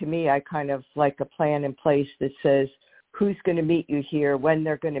 to me, I kind of like a plan in place that says who's going to meet you here, when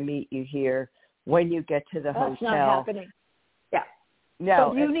they're going to meet you here, when you get to the hotel. That's not happening. Yeah.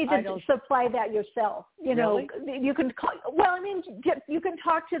 No, so you need to supply that yourself. Really? You can call. Well, you can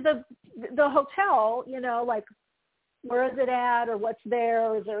talk to the hotel. Like where is it at, or what's there,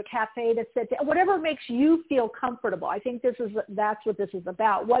 or is there a cafe to sit down? Whatever makes you feel comfortable. I think that's what this is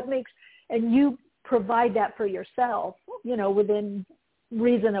about. And you provide that for yourself. Within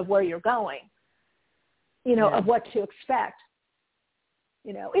reason of where you're going. Of what to expect.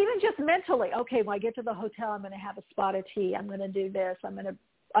 Even just mentally, okay, when I get to the hotel, I'm going to have a spot of tea. I'm going to do this. I'm going to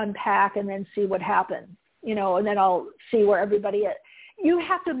unpack and then see what happens, and then I'll see where everybody is. You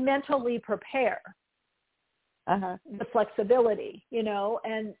have to mentally prepare the flexibility,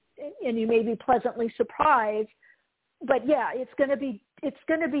 and you may be pleasantly surprised, but yeah, it's going to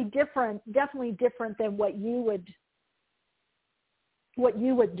be different, definitely different than what you would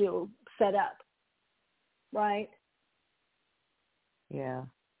do set up. Right. Yeah.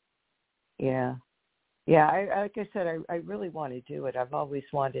 Like I said, I really want to do it. I've always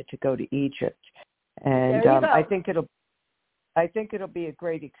wanted to go to Egypt, and I think it'll be a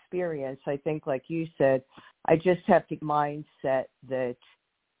great experience. I think, like you said, I just have the mindset that,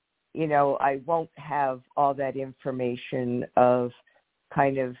 I won't have all that information of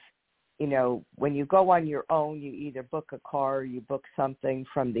kind of, when you go on your own, you either book a car, you book something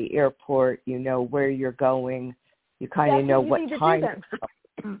from the airport, where you're going, you kind of know what time.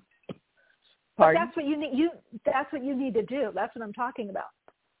 But that's what you need. That's what you need to do. That's what I'm talking about.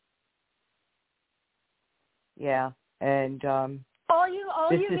 Yeah, and all you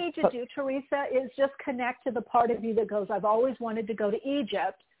need to do, Teresa, is just connect to the part of you that goes, I've always wanted to go to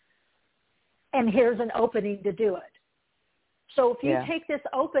Egypt, and here's an opening to do it. So if you take this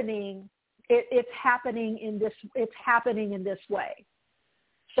opening, it's happening in this way.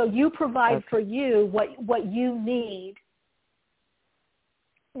 So you provide for you what you need.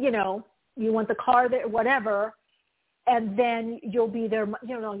 You want the car there, whatever, and then you'll be there.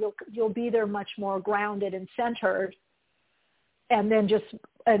 You'll be there much more grounded and centered, and then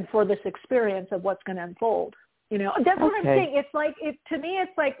and for this experience of what's going to unfold. That's what I'm saying. It's like to me,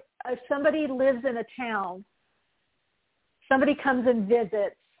 it's like if somebody lives in a town. Somebody comes and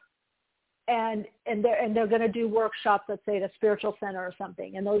visits, and they're going to do workshops, let's say at a spiritual center or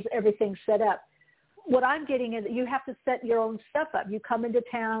something, and everything's set up. What I'm getting is you have to set your own stuff up. You come into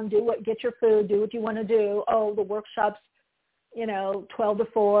town, get your food, do what you want to do. Oh, the workshops, 12 to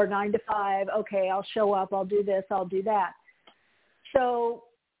 4, 9 to 5. Okay, I'll show up. I'll do this. I'll do that. So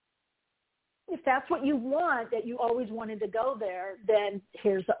if that's what you want, that you always wanted to go there, then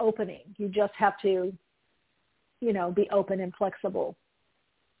here's the opening. You just have to be open and flexible.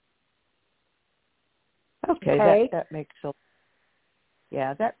 Okay. That makes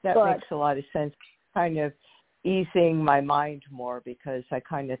that makes a lot of sense. Kind of easing my mind more, because I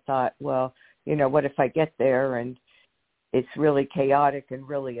kind of thought, well, what if I get there and it's really chaotic and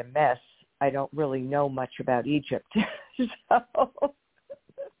really a mess? I don't really know much about Egypt.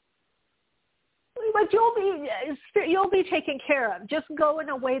 But you'll be taken care of. Just go in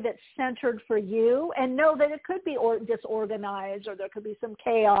a way that's centered for you, and know that it could be disorganized, or there could be some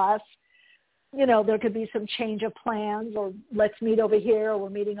chaos. There could be some change of plans, or let's meet over here, or we're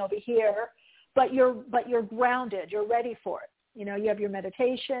meeting over here. But you're grounded. You're ready for it. You have your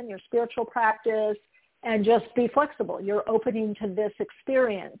meditation, your spiritual practice, and just be flexible. You're opening to this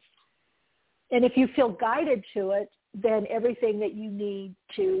experience, and if you feel guided to it, then everything that you need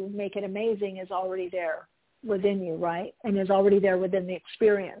to make it amazing is already there within you, right? And is already there within the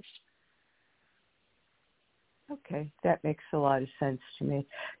experience. Okay, that makes a lot of sense to me.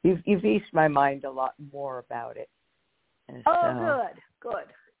 You've eased my mind a lot more about it. And good.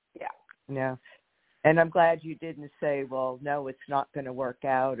 Yeah. No. And I'm glad you didn't say, well, no, it's not going to work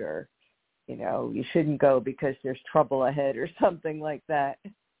out, or, you shouldn't go because there's trouble ahead or something like that.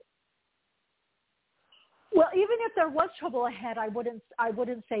 Well, even if there was trouble ahead, I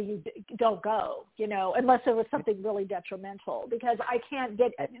wouldn't say you don't go, unless there was something really detrimental, because I can't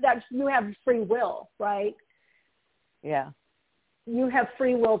get that. You have free will, right? Yeah. You have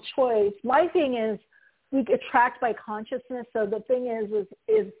free will choice. My thing is we attract by consciousness. So the thing is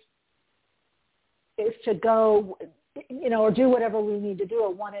to go, or do whatever we need to do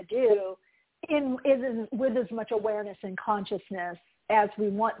or want to do with as much awareness and consciousness as we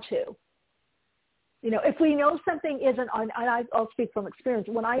want to. If we know something isn't, and I'll speak from experience,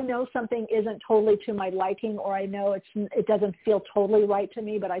 when I know something isn't totally to my liking, or I know it doesn't feel totally right to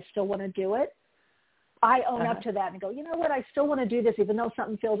me, but I still want to do it, I own up to that and go, you know what, I still want to do this, even though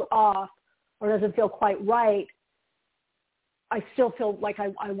something feels off or doesn't feel quite right. I still feel like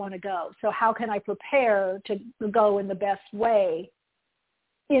I want to go. So how can I prepare to go in the best way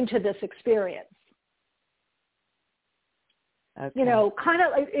into this experience? Okay. Kind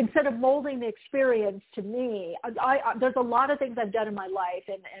of instead of molding the experience to me, there's a lot of things I've done in my life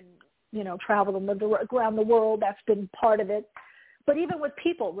and traveled and lived around the world. That's been part of it. But even with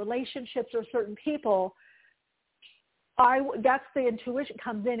people, relationships or certain people, that's the intuition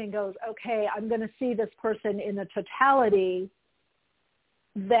comes in and goes, okay, I'm going to see this person in the totality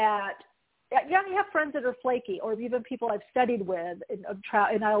that, you have friends that are flaky, or even people I've studied with and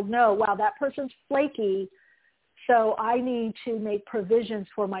I'll know, wow, that person's flaky. So I need to make provisions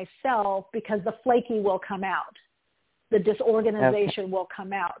for myself because the flaky will come out. The disorganization will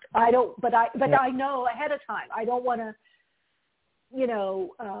come out. I know ahead of time. I don't want to,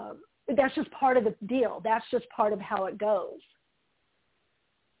 that's just part of the deal. That's just part of how it goes.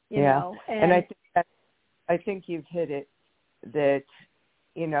 You know? And I think you've hit it that,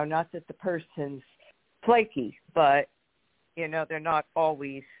 not that the person's flaky, but, they're not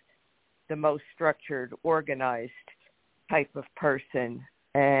always the most structured, organized type of person.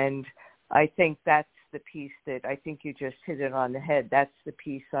 And I think that's the piece that I think you just hit it on the head. That's the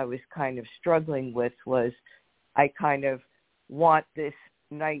piece I was kind of struggling with, was I kind of want this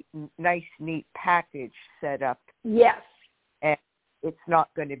nice, neat package set up. Yes. And it's not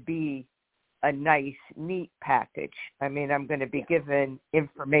going to be a nice, neat package. I mean, I'm going to be given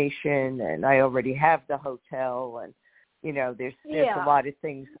information, and I already have the hotel, and, there's a lot of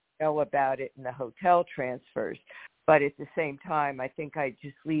things I know about it in the hotel transfers. But at the same time, I think I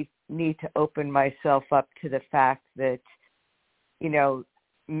just need to open myself up to the fact that,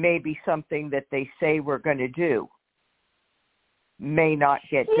 maybe something that they say we're going to do may not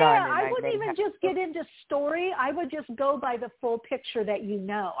get done. Yeah, I wouldn't even just get into story. I would just go by the full picture that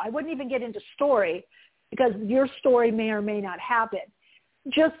I wouldn't even get into story, because your story may or may not happen.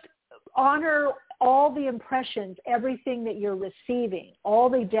 Just honor all the impressions, everything that you're receiving, all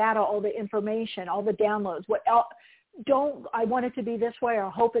the data, all the information, all the downloads. I want it to be this way,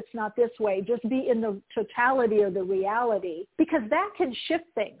 or hope it's not this way. Just be in the totality or the reality, because that can shift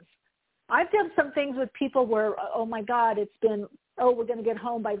things. I've done some things with people where, oh my God, it's been, we're going to get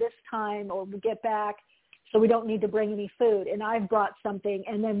home by this time, or we get back, so we don't need to bring any food. And I've brought something,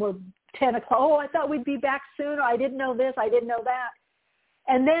 and then we're 10 o'clock. Oh, I thought we'd be back soon. Or I didn't know this. I didn't know that.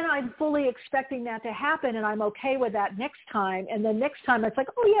 And then I'm fully expecting that to happen, and I'm okay with that next time. And then next time it's like,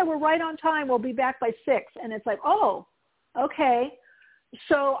 oh, yeah, we're right on time. We'll be back by 6. And it's like, oh, okay.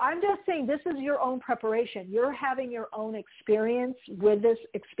 So I'm just saying, this is your own preparation. You're having your own experience with this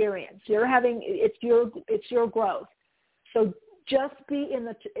experience. It's your growth. So just be in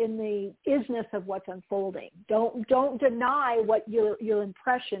the isness of what's unfolding. Don't deny what your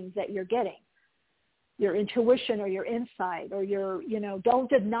impressions that you're getting, your intuition or your insight, or don't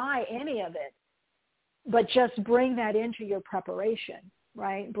deny any of it, but just bring that into your preparation,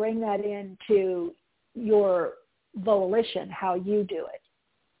 right? Bring that into your volition, how you do it,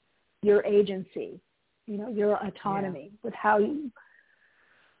 your agency, your autonomy with how you.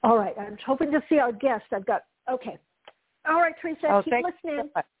 All right. I'm hoping to see our guest. Okay. All right, Teresa, keep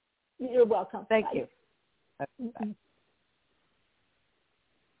listening. You're welcome. Thank Bye. you. Mm-hmm.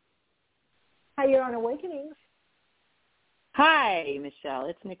 Hi, you're on Awakenings. Hi, Michelle.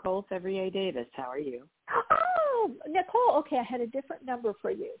 It's Nicole Fevrier Davis. How are you? Oh, Nicole. Okay, I had a different number for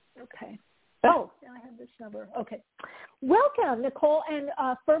you. Okay. Oh, now I have this number. Okay. Welcome, Nicole and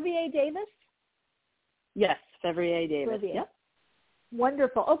Fevrier Davis. Yes, Fevrier Davis. Fevrier. Yep.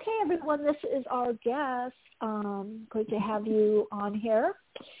 Wonderful. Okay, everyone, this is our guest. Great to have you on here.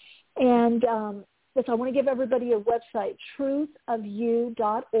 And Yes, I want to give everybody your website,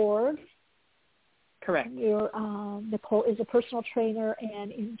 truthofyou.org. Correct. Nicole is a personal trainer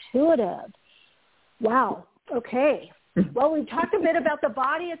and intuitive. Wow. Okay. Well, we talked a bit about the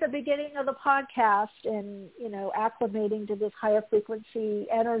body at the beginning of the podcast and, acclimating to this higher frequency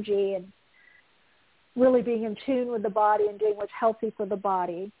energy and really being in tune with the body and doing what's healthy for the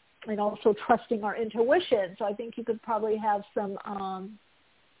body, and also trusting our intuition. So I think you could probably have some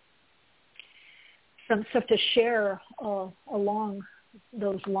stuff to share along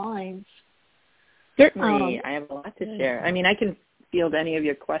those lines. Certainly, I have a lot to share. I mean, I can field any of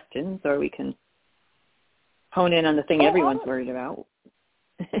your questions, or we can hone in on the thing everyone's worried about.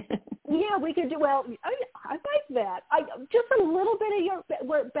 Yeah, we could do. Well, I like that. Just a little bit of your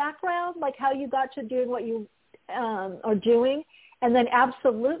background, like how you got to doing what you are doing, and then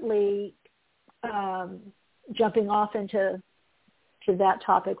absolutely jumping off into that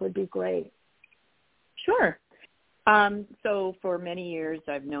topic would be great. Sure. So for many years,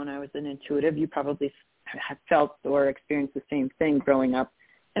 I've known I was an intuitive. You probably have felt or experienced the same thing growing up.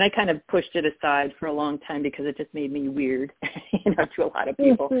 And I kind of pushed it aside for a long time because it just made me weird, to a lot of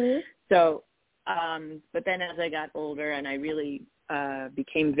people. Mm-hmm. So, but then as I got older and I really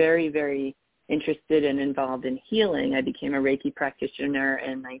became very, very interested and involved in healing, I became a Reiki practitioner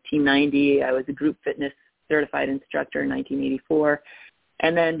in 1990. I was a group fitness certified instructor in 1984,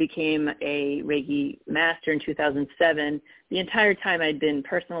 and then became a Reiki master in 2007. The entire time I'd been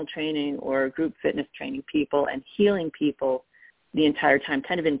personal training or group fitness training people and healing people the entire time,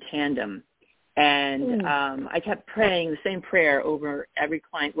 kind of in tandem. And I kept praying the same prayer over every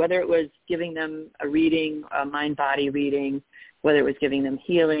client, whether it was giving them a reading, a mind-body reading, whether it was giving them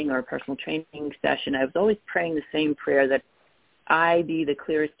healing or a personal training session. I was always praying the same prayer, that I be the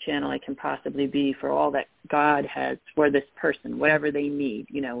clearest channel I can possibly be for all that God has for this person, whatever they need,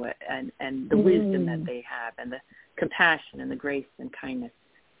 and the wisdom that they have, and the compassion and the grace and kindness.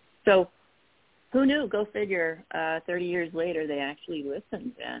 So who knew? Go figure. 30 years later, they actually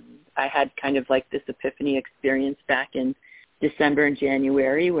listened, and I had kind of like this epiphany experience back in December and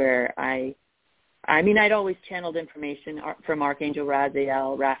January, where I'd always channeled information from Archangel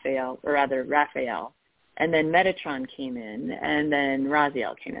Raphael, and then Metatron came in, and then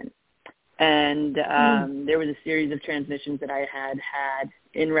Raziel came in, and there was a series of transmissions that I had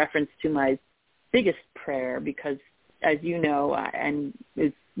in reference to my biggest prayer, because, as you know, and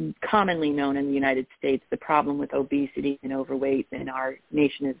it's commonly known in the United States, the problem with obesity and overweight in our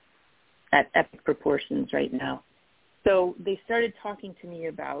nation is at epic proportions right now. So they started talking to me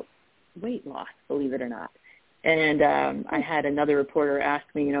about weight loss, believe it or not. And I had another reporter ask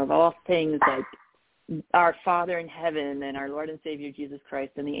me, of all things, like our Father in heaven and our Lord and Savior Jesus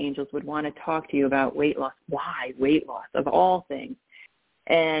Christ and the angels would want to talk to you about weight loss. Why weight loss, of all things?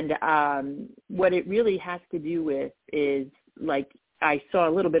 And what it really has to do with is, like, I saw a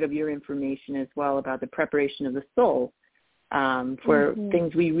little bit of your information as well about the preparation of the soul for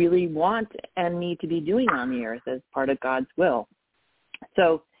things we really want and need to be doing on the earth as part of God's will.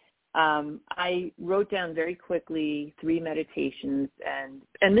 So I wrote down very quickly 3 meditations,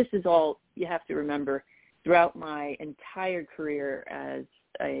 and this is all you have to remember throughout my entire career as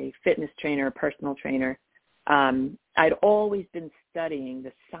a fitness trainer, a personal trainer. I'd always been studying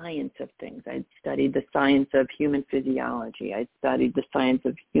the science of things. I'd studied the science of human physiology. I'd studied the science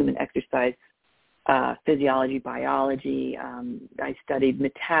of human exercise physiology, biology. I studied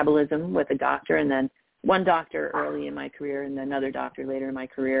metabolism with a doctor, and then one doctor early in my career and another doctor later in my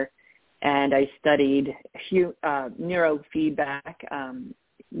career. And I studied neurofeedback,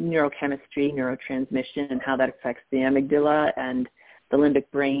 neurochemistry, neurotransmission, and how that affects the amygdala and the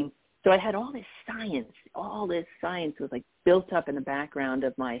limbic brain. So I had all this science was like built up in the background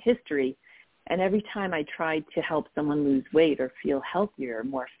of my history. And every time I tried to help someone lose weight or feel healthier,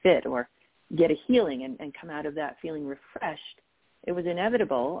 more fit, or get a healing and come out of that feeling refreshed, it was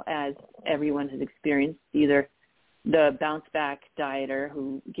inevitable, as everyone has experienced, either the bounce back dieter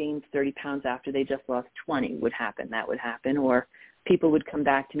who gains 30 pounds after they just lost 20 that would happen, or people would come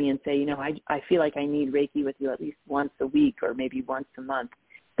back to me and say, I feel like I need Reiki with you at least once a week or maybe once a month.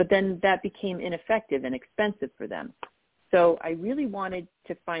 But then that became ineffective and expensive for them. So I really wanted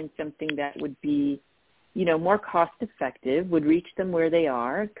to find something that would be, more cost effective, would reach them where they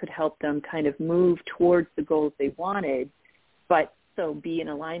are, could help them kind of move towards the goals they wanted, but so be in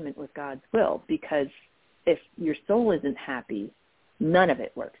alignment with God's will. Because if your soul isn't happy, none of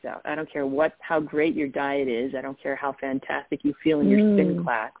it works out. I don't care how great your diet is. I don't care how fantastic you feel in your spin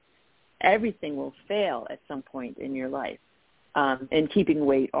class. Everything will fail at some point in your life. And keeping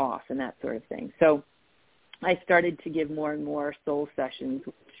weight off and that sort of thing. So I started to give more and more soul sessions,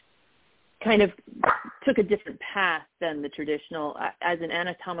 which kind of took a different path than the traditional. As an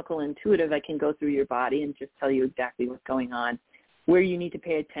anatomical intuitive, I can go through your body and just tell you exactly what's going on, where you need to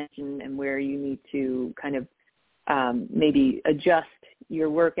pay attention and where you need to kind of maybe adjust your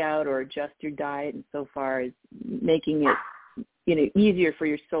workout or adjust your diet, and so far as making it, easier for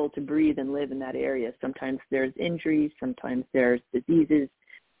your soul to breathe and live in that area. Sometimes there's injuries, sometimes there's diseases.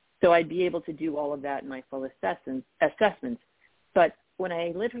 So I'd be able to do all of that in my full assessments. But when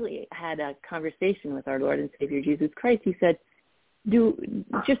I literally had a conversation with our Lord and Savior Jesus Christ, he said,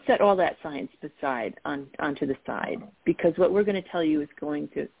 just set all that science aside onto the side, because what we're going to tell you is going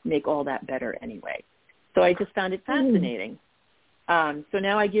to make all that better anyway. So I just found it fascinating. So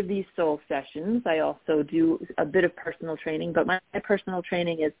now I give these soul sessions. I also do a bit of personal training, but my personal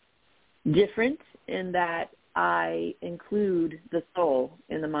training is different in that I include the soul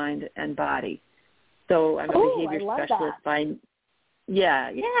in the mind and body. So I'm a behavior specialist by,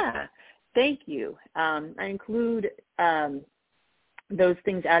 thank you. I include those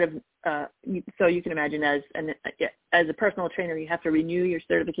things out of, so you can imagine as a personal trainer, you have to renew your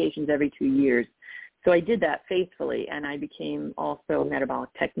certifications every 2 years. So I did that faithfully, and I became also a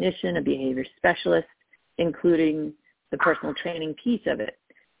metabolic technician, a behavior specialist, including the personal training piece of it.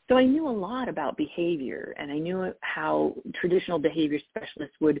 So I knew a lot about behavior, and I knew how traditional behavior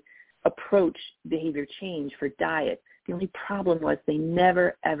specialists would approach behavior change for diet. The only problem was they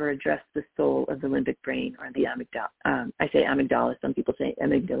never, ever addressed the soul of the limbic brain, or the amygdala. I say amygdala, some people say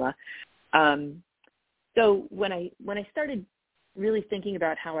amygdala. So when I started really thinking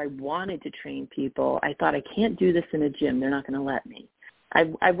about how I wanted to train people, I thought, I can't do this in a gym. They're not going to let me.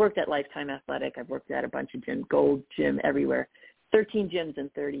 I've worked at Lifetime Athletic. I've worked at a bunch of gyms, Gold Gym, everywhere, 13 gyms in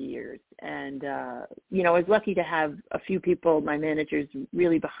 30 years. And, I was lucky to have a few people, my managers,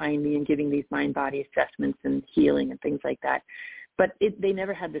 really behind me and giving these mind-body assessments and healing and things like that. But they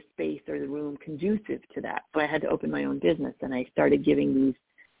never had the space or the room conducive to that. So I had to open my own business, and I started giving these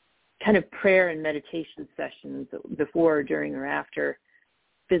kind of prayer and meditation sessions before, during, or after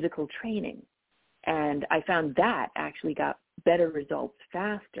physical training. And I found that actually got better results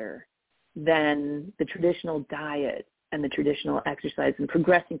faster than the traditional diet and the traditional exercise and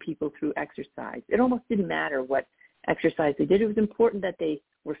progressing people through exercise. It almost didn't matter what exercise they did. It was important that they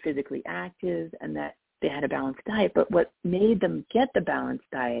were physically active and that they had a balanced diet. But what made them get the balanced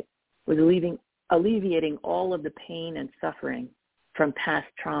diet was alleviating all of the pain and suffering from past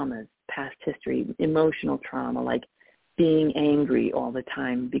traumas, past history, emotional trauma, like being angry all the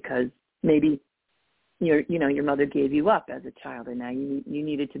time because maybe your mother gave you up as a child and now you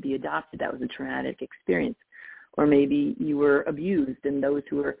needed to be adopted. That was a traumatic experience. Or maybe you were abused, and those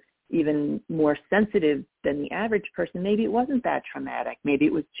who were even more sensitive than the average person, maybe it wasn't that traumatic. Maybe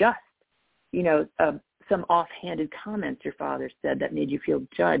it was just, some offhanded comments your father said that made you feel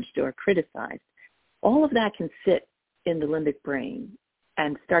judged or criticized. All of that can sit in the limbic brain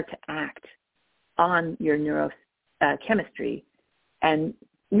and start to act on your neurochemistry and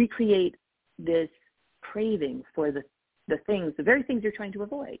recreate this craving for the very things you're trying to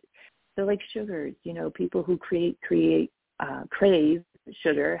avoid. So like sugars, people who crave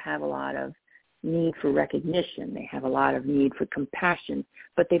sugar have a lot of need for recognition. They have a lot of need for compassion,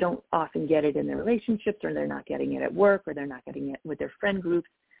 but they don't often get it in their relationships, or they're not getting it at work, or they're not getting it with their friend groups.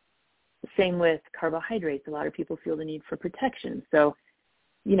 Same with carbohydrates. A lot of people feel the need for protection. So,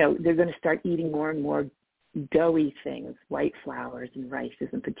 they're going to start eating more and more doughy things, white flours and rices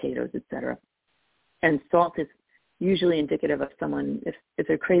and potatoes, etc. And salt is usually indicative of someone, if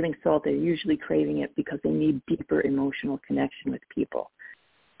they're craving salt, they're usually craving it because they need deeper emotional connection with people.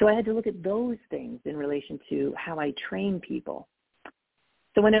 So I had to look at those things in relation to how I train people.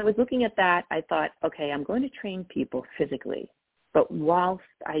 So when I was looking at that, I thought, okay, I'm going to train people physically, but whilst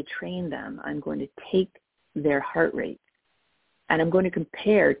I train them, I'm going to take their heart rate and I'm going to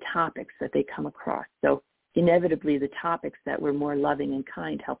compare topics that they come across. So inevitably the topics that were more loving and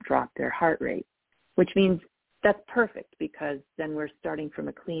kind help drop their heart rate, which means that's perfect because then we're starting from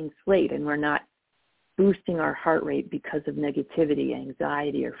a clean slate and we're not boosting our heart rate because of negativity,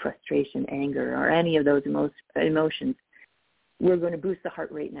 anxiety, or frustration, anger, or any of those emotions. We're going to boost the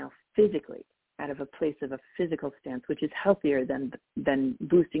heart rate now physically out of a place of a physical stance, which is healthier than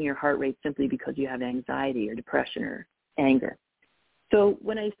boosting your heart rate simply because you have anxiety or depression or anger. So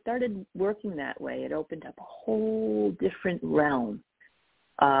when I started working that way, it opened up a whole different realm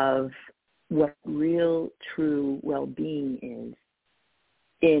of what real, true well-being is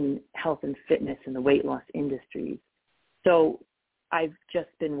in health and fitness and the weight loss industries. So I've just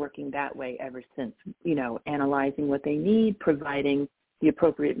been working that way ever since, analyzing what they need, providing the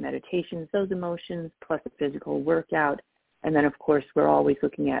appropriate meditations, those emotions, plus a physical workout, And then, of course, we're always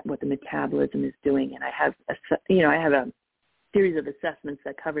looking at what the metabolism is doing. And I have a series of assessments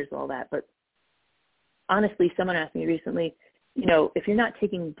that covers all that. But honestly, someone asked me recently, if you're not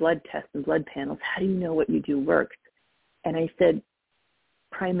taking blood tests and blood panels, how do you know what you do works? And I said,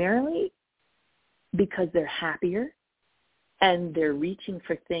 primarily because they're happier and they're reaching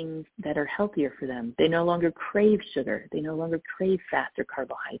for things that are healthier for them. They no longer crave sugar. They no longer crave fats or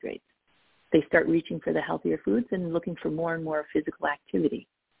carbohydrates. They start reaching for the healthier foods and looking for more and more physical activity.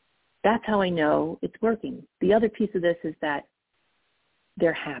 That's how I know it's working. The other piece of this is that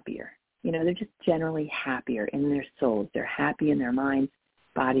they're happier. They're just generally happier in their souls. They're happy in their minds,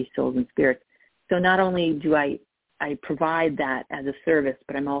 bodies, souls, and spirits. So not only do I provide that as a service,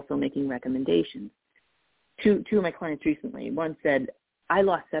 but I'm also making recommendations. Two of my clients recently, one said, I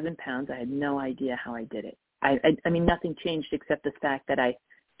lost 7 pounds. I had no idea how I did it. I mean, nothing changed except the fact that I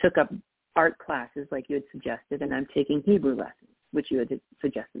took up art classes like you had suggested, and I'm taking Hebrew lessons, which you had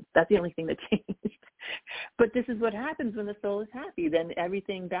suggested. That's the only thing that changed. But this is what happens when the soul is happy. Then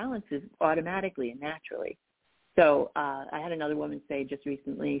everything balances automatically and naturally. So I had another woman say just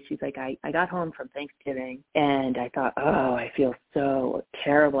recently, she's like, I got home from Thanksgiving, and I thought, oh, I feel so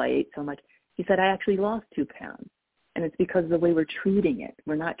terrible. I ate so much. She said, I actually lost 2 pounds, and it's because of the way we're treating it.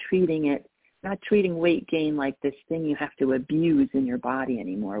 We're not treating weight gain like this thing you have to abuse in your body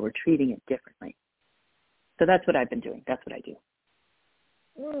anymore. We're treating it differently. So that's what I've been doing. That's what I do.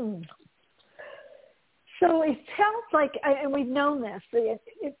 Mm. So it sounds like, and we've known this,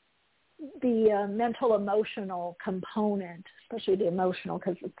 the mental emotional component, especially the emotional,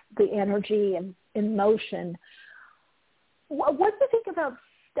 because it's the energy and emotion. What do you think about,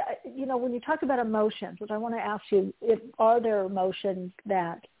 when you talk about emotions, which I want to ask you, are there emotions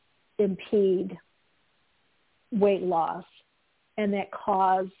that impede weight loss and that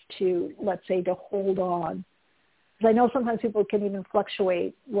cause to, let's say, to hold on? Because I know sometimes people can even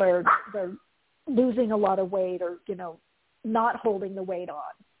fluctuate where they're losing a lot of weight or, not holding the weight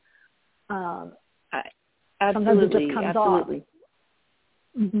on. Absolutely, sometimes it just comes absolutely. off.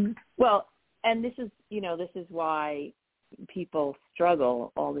 Mm-hmm. Well, and this is why people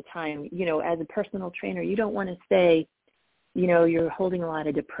struggle all the time. As a personal trainer, you don't want to say, you're holding a lot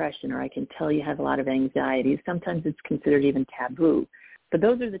of depression, or I can tell you have a lot of anxiety. Sometimes it's considered even taboo. But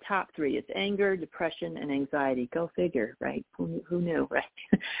those are the top three. It's anger, depression, and anxiety. Go figure, right? Who knew, right?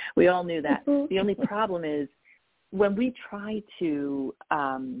 We all knew that. The only problem is when we try to,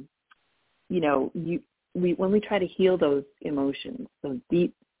 when we try to heal those emotions, those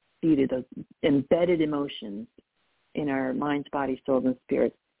deep-seated, those embedded emotions in our minds, bodies, souls, and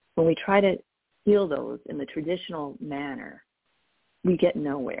spirits, when we try to heal those in the traditional manner, we get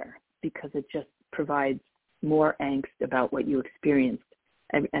nowhere because it just provides more angst about what you experienced.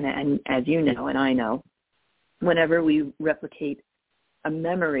 And as you know, and I know, whenever we replicate a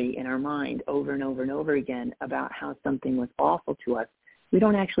memory in our mind over and over and over again about how something was awful to us, we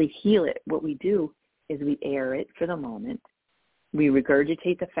don't actually heal it. What we do is we air it for the moment. We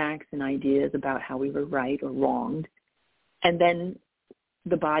regurgitate the facts and ideas about how we were right or wronged, and then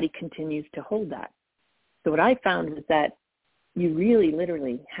the body continues to hold that. So what I found was that you really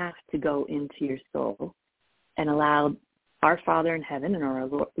literally have to go into your soul and allow our Father in heaven and our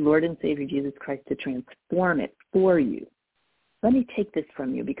Lord and Savior Jesus Christ to transform it for you. Let me take this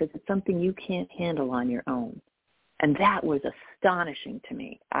from you because it's something you can't handle on your own. And that was astonishing to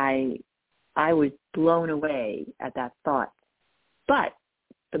me. I was blown away at that thought. But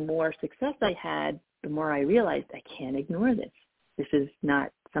the more success I had, the more I realized I can't ignore this. This is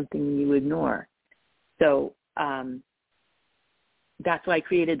not something you ignore. So that's why I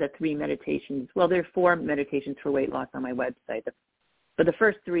created the 3 meditations. Well, there are 4 meditations for weight loss on my website. But the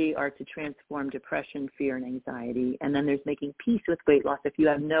first 3 are to transform depression, fear, and anxiety. And then there's making peace with weight loss. If you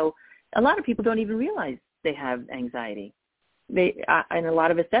have a lot of people don't even realize they have anxiety. In a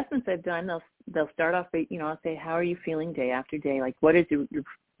lot of assessments I've done, they'll start off, I'll say, how are you feeling day after day? Like, what is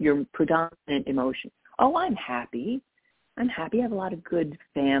your predominant emotion? Oh, I'm happy. I'm happy. I have a lot of good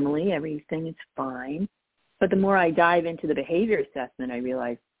family. Everything is fine. But the more I dive into the behavior assessment, I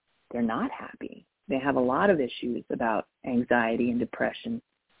realize they're not happy. They have a lot of issues about anxiety and depression.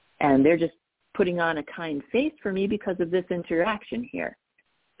 And they're just putting on a kind face for me because of this interaction here.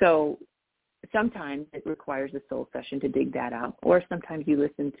 So sometimes it requires a soul session to dig that out. Or sometimes you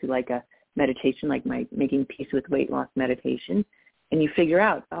listen to like a meditation, like my Making Peace with Weight Loss meditation, and you figure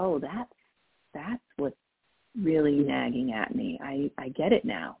out, oh, that's what's really nagging at me. I get it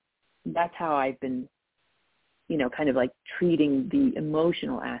now. That's how I've been, kind of like treating the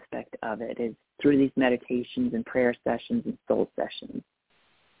emotional aspect of it is through these meditations and prayer sessions and soul sessions.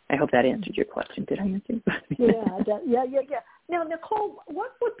 I hope that answered your question. Did I answer? Yeah. Now, Nicole,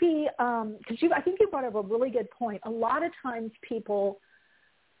 what would be, because I think you brought up a really good point. A lot of times people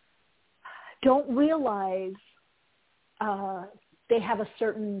don't realize they have a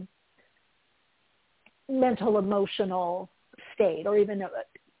certain mental, emotional state, or even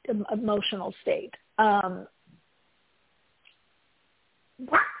emotional state. What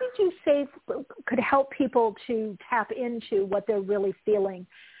did you say could help people to tap into what they're really feeling?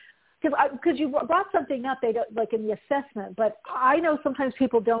 Because you brought something up, they don't, like in the assessment, but I know sometimes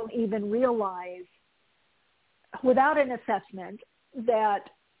people don't even realize without an assessment that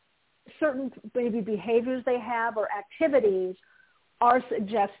certain maybe behaviors they have or activities are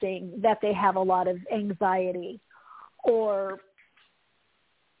suggesting that they have a lot of anxiety or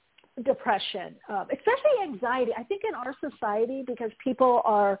depression, especially anxiety. I think in our society, because people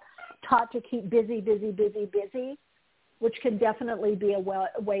are taught to keep busy, which can definitely be a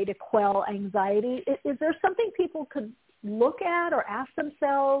way to quell anxiety. Is there something people could look at or ask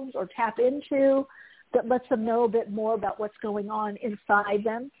themselves or tap into that lets them know a bit more about what's going on inside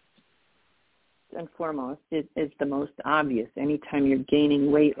them? And foremost, it is the most obvious. Anytime you're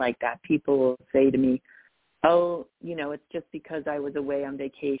gaining weight like that, people will say to me, oh, it's just because I was away on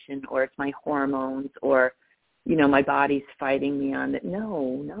vacation, or it's my hormones, or, my body's fighting me on that.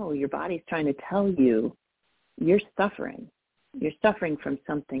 No, your body's trying to tell you you're suffering. You're suffering from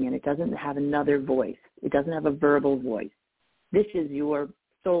something, and it doesn't have another voice. It doesn't have a verbal voice. This is your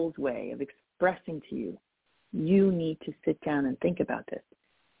soul's way of expressing to you, you need to sit down and think about this.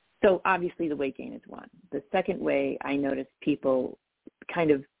 So obviously the weight gain is one. The second way I notice people kind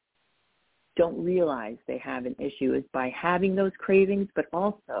of don't realize they have an issue is by having those cravings, but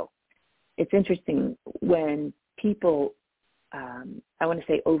also it's interesting when people, I want to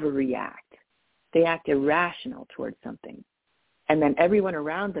say overreact. They act irrational towards something. And then everyone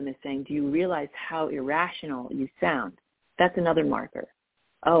around them is saying, do you realize how irrational you sound? That's another marker.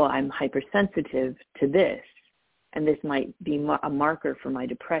 Oh, I'm hypersensitive to this. And this might be a marker for my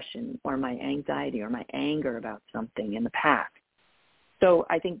depression or my anxiety or my anger about something in the past. So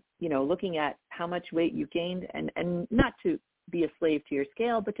I think, looking at how much weight you've gained and not to be a slave to your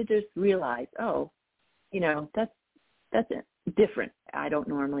scale, but to just realize, that's different. I don't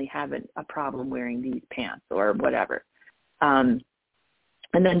normally have a problem wearing these pants or whatever. And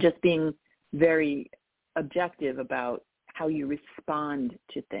then just being very objective about how you respond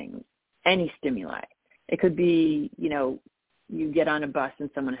to things, any stimuli. It could be, you get on a bus and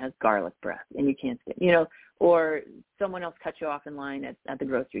someone has garlic breath and you can't stand, or someone else cuts you off in line at the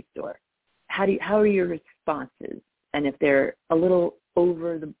grocery store. How are your responses? And if they're a little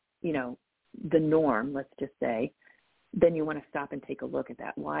over the norm, let's just say, then you want to stop and take a look at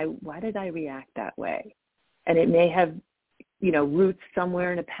that. Why did I react that way? And it may have, roots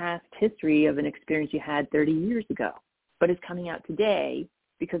somewhere in a past history of an experience you had 30 years ago, but it's coming out today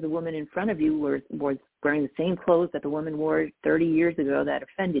because the woman in front of you was wearing the same clothes that the woman wore 30 years ago that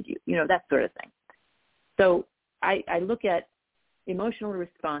offended you, that sort of thing. So I look at emotional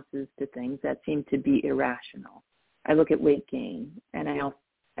responses to things that seem to be irrational. I look at weight gain, and I also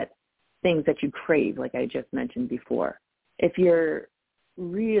at things that you crave, like I just mentioned before. If you're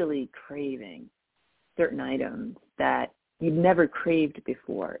really craving certain items that you've never craved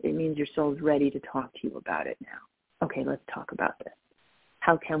before, it means your soul's ready to talk to you about it now. Okay, let's talk about this.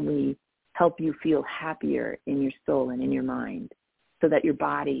 How can we help you feel happier in your soul and in your mind so that your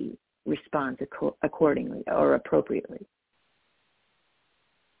body responds accordingly or appropriately?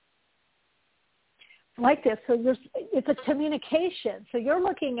 Like this, so it's a communication. So you're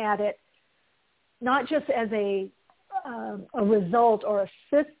looking at it not just as a result or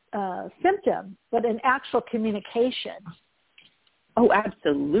a symptom, but an actual communication. Oh,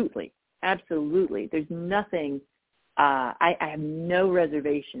 absolutely. Absolutely. There's nothing, I have no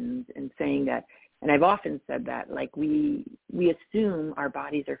reservations in saying that. And I've often said that, like we assume our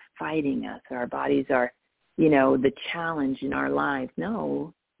bodies are fighting us, or our bodies are, the challenge in our lives.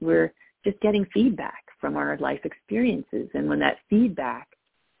 No, we're just getting feedback from our life experiences. And when that feedback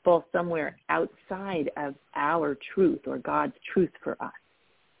falls somewhere outside of our truth or God's truth for us,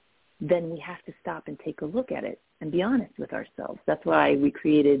 then we have to stop and take a look at it and be honest with ourselves. That's why we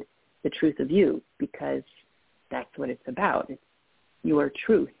created the Truth of You, because that's what it's about. Your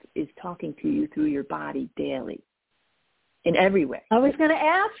truth is talking to you through your body daily in every way. I was going to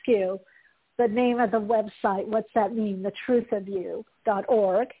ask you the name of the website. What's that mean?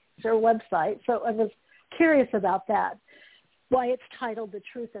 thetruthofyou.org is their website. So I was curious about that, why it's titled The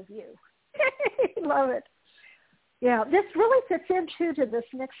Truth of You. Love it. Yeah, this really fits into this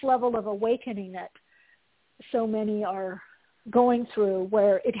next level of awakening that so many are going through,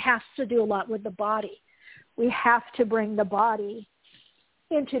 where it has to do a lot with the body. We have to bring the body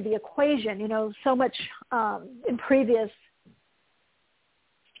into the equation. You know, so much in previous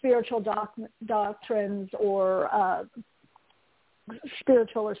spiritual doctrines or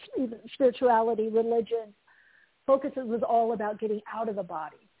spiritual or even spirituality, religion, focuses was all about getting out of the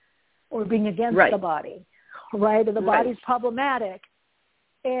body or being against the body, right? Or the body's problematic.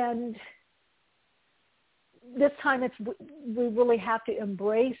 And this time we really have to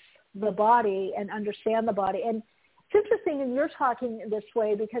embrace the body and understand the body. And it's interesting, and you're talking this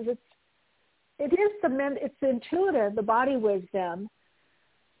way because it's intuitive, the body wisdom.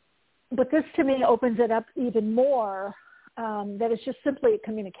 But this to me opens it up even more, that it's just simply a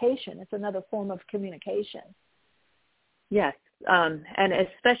communication. It's another form of communication. Yes, and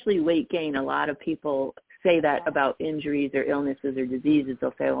especially weight gain. A lot of people say that about injuries or illnesses or diseases.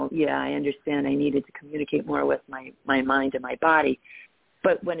 They'll say, well, yeah, I understand I needed to communicate more with my mind and my body.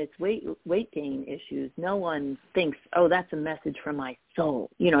 But when it's weight gain issues, no one thinks, oh, that's a message from my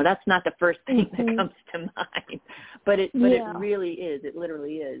soul. You know, that's not the first thing that comes to mind. But it really is. It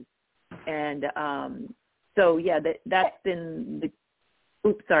literally is. And so, yeah, that's been the –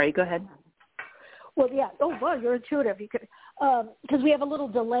 oops, sorry, go ahead. Well, yeah. Oh, well, you're intuitive. You could, because we have a little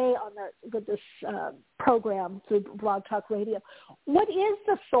delay on with this program through Blog Talk Radio. What is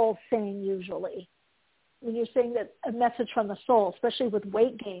the soul saying usually when you're saying that a message from the soul, especially with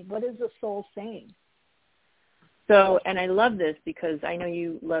weight gain? What is the soul saying? So, and I love this because I know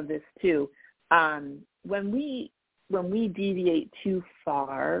you love this too. When we deviate too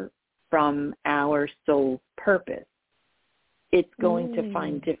far from our soul's purpose, it's going to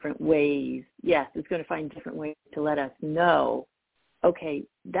find different ways. Yes, it's going to find different ways to let us know, okay,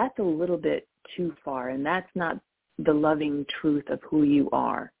 that's a little bit too far, and that's not the loving truth of who you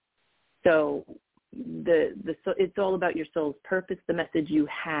are. So it's all about your soul's purpose, the message you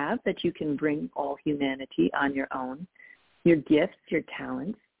have that you can bring all humanity on your own, your gifts, your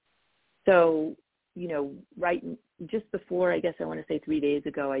talents. So, you know, right just before, I guess I want to say 3 days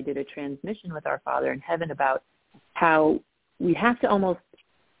ago, I did a transmission with our Father in Heaven about how we have to almost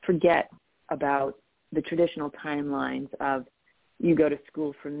forget about the traditional timelines of you go to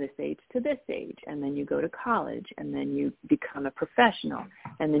school from this age to this age, and then you go to college, and then you become a professional,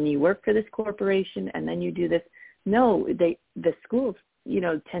 and then you work for this corporation, and then you do this. No, the schools, you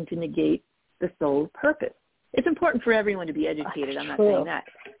know, tend to negate the soul's purpose. It's important for everyone to be educated. I'm not saying that.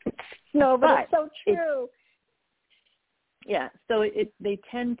 No, but it's so true. Yeah, so they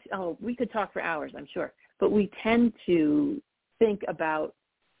tend to, we could talk for hours, I'm sure, but we tend to think about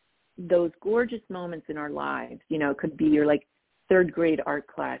those gorgeous moments in our lives. You know, it could be your like third grade art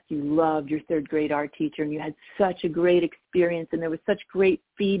class. You loved your third grade art teacher and you had such a great experience and there was such great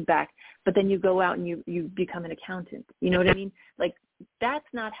feedback, but then you go out and you become an accountant. You know what I mean? Like that's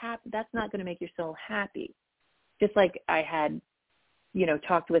not going to make your soul happy. Just like I had, you know,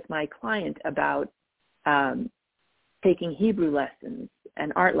 talked with my client about taking Hebrew lessons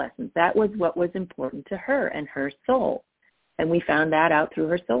and art lessons. That was what was important to her and her soul. And we found that out through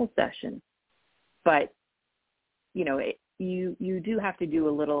her soul session. But, you know, you do have to do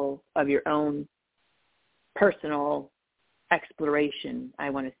a little of your own personal exploration,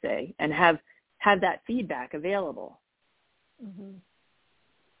 I want to say, and have that feedback available. Mm-hmm.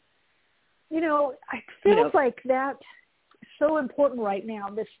 You know, I feel like that's so important right now,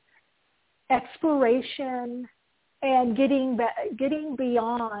 this exploration and getting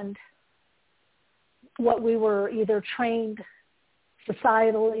beyond what we were either trained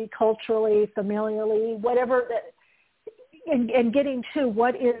societally, culturally, familially, whatever, and getting to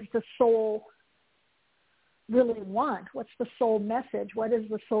what is the soul really want? What's the soul message? What is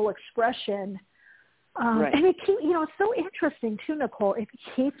the soul expression? Right. And it keeps, you know, it's so interesting too, Nicole. It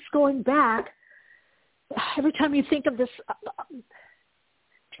keeps going back every time you think of this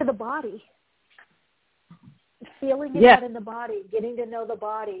to the body. Feeling it out in the body, getting to know the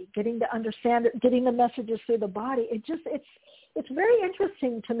body, getting to understand it, getting the messages through the body. It's very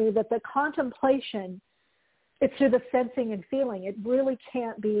interesting to me that the contemplation, it's through the sensing and feeling. It really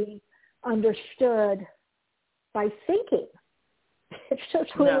can't be understood by thinking. It's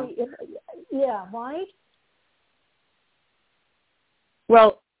just really, right?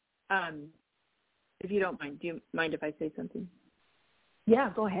 Well, if you don't mind, do you mind if I say something?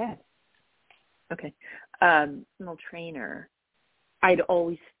 Yeah, go ahead. Okay. Personal trainer, I'd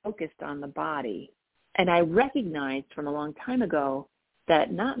always focused on the body. And I recognized from a long time ago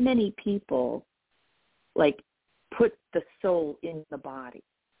that not many people, like, put the soul in the body.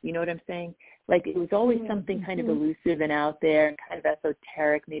 You know what I'm saying? Like, it was always something kind of elusive and out there and kind of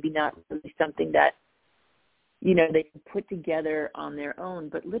esoteric, maybe not really something that they can put together on their own,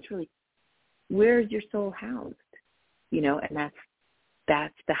 but literally, where's your soul housed? And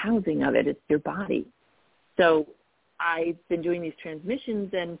that's the housing of it. It's your body. So I've been doing these transmissions,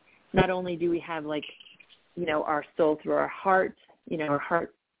 and not only do we have our soul through our heart, our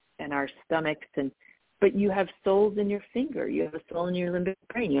heart and our stomachs, but you have souls in your finger. You have a soul in your limbic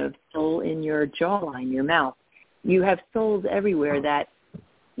brain. You have a soul in your jawline, your mouth. You have souls everywhere that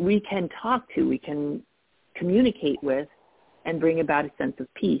we can talk to, we can communicate with, and bring about a sense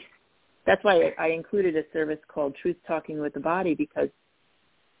of peace. That's why I included a service called Truth Talking with the Body, because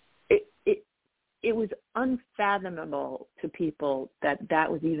it was unfathomable to people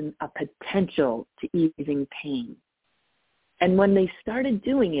that was even a potential to easing pain. And when they started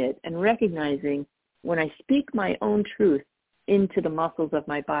doing it and recognizing, when I speak my own truth into the muscles of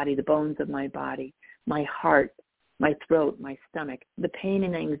my body, the bones of my body, my heart, my throat, my stomach, the pain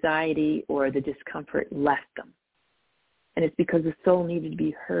and anxiety or the discomfort left them. And it's because the soul needed to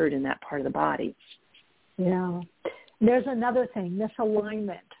be heard in that part of the body. Yeah. There's another thing,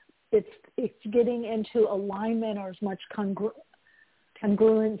 misalignment. It's getting into alignment, or as much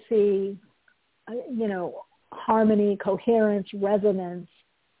congruency, harmony, coherence, resonance,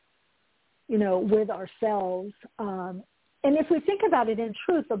 with ourselves. And if we think about it, in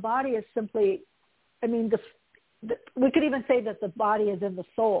truth, the body is simply, we could even say that the body is in the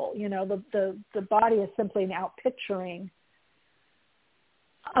soul. The body is simply an outpicturing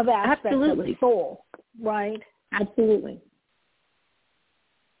of aspects Absolutely. of the soul, right? Absolutely.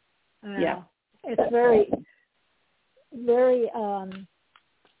 Yeah. It's very, very,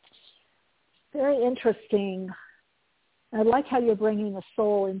 very interesting. I like how you're bringing the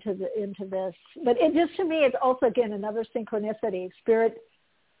soul into this. But it just, to me, it's also, again, another synchronicity. Spirit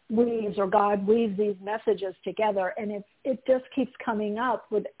weaves, or God weaves these messages together, and it just keeps coming up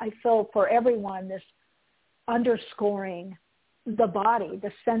with, I feel, for everyone, this underscoring the body,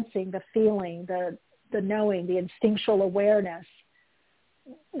 the sensing, the feeling, the knowing, the instinctual awareness,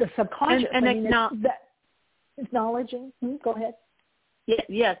 the subconscious. And acknowledging. Go ahead.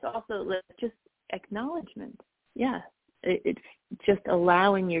 Yes, also just acknowledgement. Yeah. It's just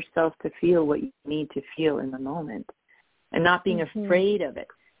allowing yourself to feel what you need to feel in the moment and not being afraid of it.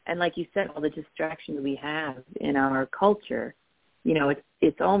 And like you said, all the distractions we have in our culture,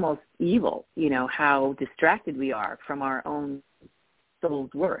 it's almost evil, how distracted we are from our own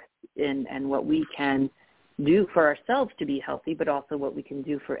soul's worth and what we can do for ourselves to be healthy, but also what we can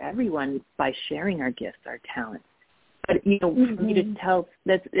do for everyone by sharing our gifts, our talents. But, for me to tell,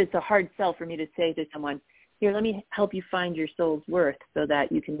 it's a hard sell for me to say to someone, here, let me help you find your soul's worth so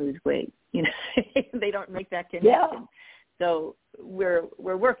that you can lose weight. They don't make that connection. Yeah. So we're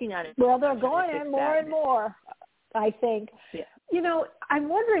working on it. Well, they're going in more and more, I think. Yeah. I'm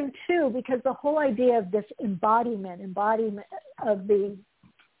wondering, too, because the whole idea of this embodiment of the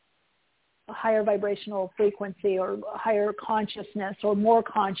higher vibrational frequency or higher consciousness or more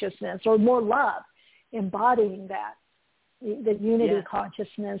love, embodying that, the unity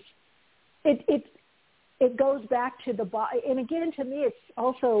consciousness, it goes back to the body. And again, to me, it's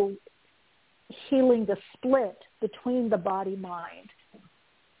also healing the split between the body-mind.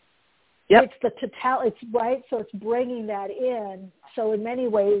 Yep. It's the totality, right? So it's bringing that in. So in many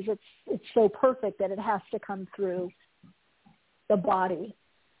ways, it's so perfect that it has to come through the body.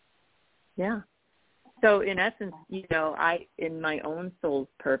 Yeah. So in essence, I, in my own soul's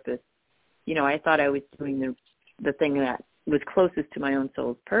purpose, I thought I was doing the thing that was closest to my own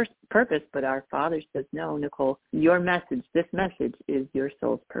soul's purpose, but our Father says, no, Nicole, this message is your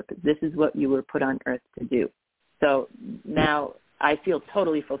soul's purpose. This is what you were put on earth to do. So now I feel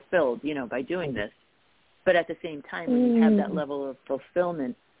totally fulfilled, by doing this. But at the same time, when you have that level of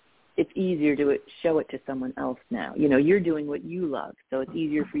fulfillment, it's easier to show it to someone else now. You're doing what you love, so it's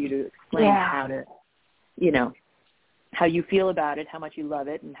easier for you to explain how to, how you feel about it, how much you love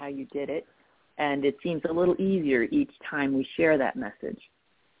it, and how you did it. And it seems a little easier each time we share that message.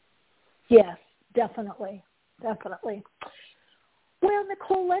 Yes, definitely. Well,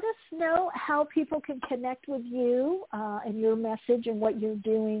 Nicole, let us know how people can connect with you and your message and what you're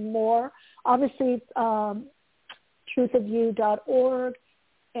doing more. Obviously, truthofyou.org.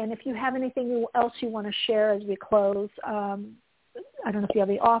 And if you have anything else you want to share as we close, I don't know if you have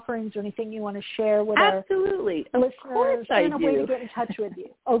any offerings or anything you want to share with our listeners. Of course I and a do. way to get in touch with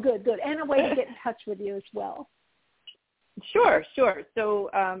you. Oh, good. And a way to get in touch with you as well. Sure. So,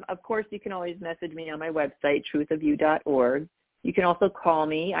 of course, you can always message me on my website, truthofyou.org. You can also call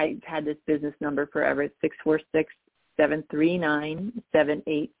me. I've had this business number forever. It's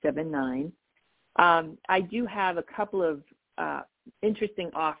 646-739-7879. I do have a couple of interesting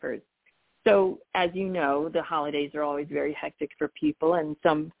offers. So as you know, the holidays are always very hectic for people, and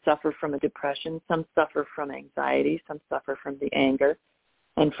some suffer from a depression, some suffer from anxiety, some suffer from the anger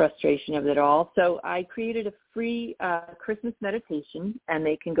and frustration of it all. So I created a free Christmas meditation, and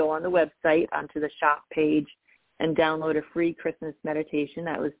they can go on the website onto the shop page and download a free Christmas meditation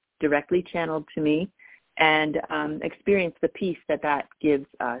that was directly channeled to me, and experience the peace that gives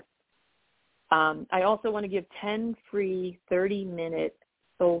us. I also want to give 10 free 30-minute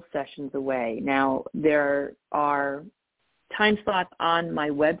soul sessions away. Now, there are time slots on my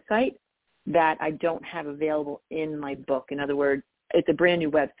website that I don't have available in my book. In other words, it's a brand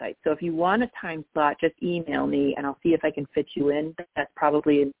new website. So if you want a time slot, just email me and I'll see if I can fit you in. That's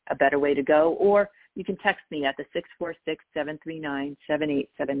probably a better way to go. Or you can text me at the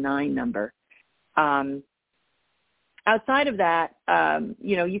 646-739-7879 number. Outside of that,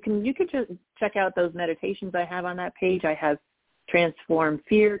 you can just check out those meditations I have on that page. I have Transform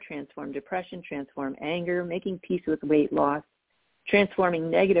Fear, Transform Depression, Transform Anger, Making Peace with Weight Loss, Transforming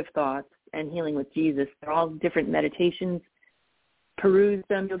Negative Thoughts, and Healing with Jesus. They're all different meditations. Peruse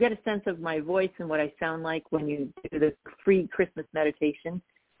them. You'll get a sense of my voice and what I sound like when you do the free Christmas meditation.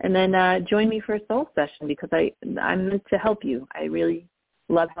 And then join me for a soul session, because I'm meant to help you. I really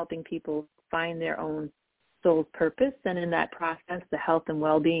love helping people find their own soul's purpose, and in that process, the health and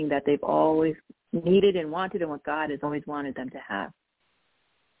well-being that they've always needed and wanted, and what God has always wanted them to have.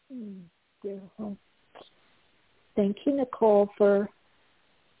 Beautiful. Thank you, Nicole, for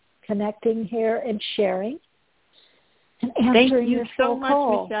connecting here and sharing and answering your soul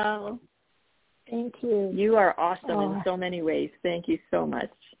call. Thank you so much, Michelle. Thank you. You are awesome in so many ways. Thank you so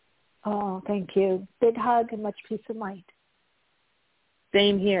much. Oh, thank you. Big hug and much peace of mind.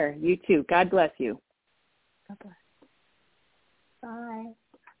 Same here. You too. God bless you. God bless. Bye.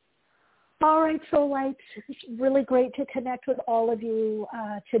 All right, Soul Lights. It's really great to connect with all of you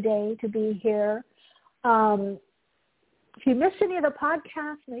today, to be here. If you missed any of the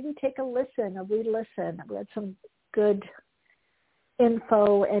podcasts, maybe take a listen, a re-listen. We had some good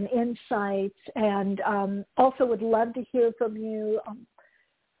info and insights, and also would love to hear from you.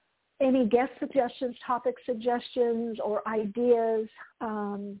 Any guest suggestions, topic suggestions, or ideas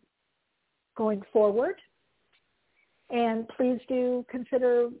going forward. And please do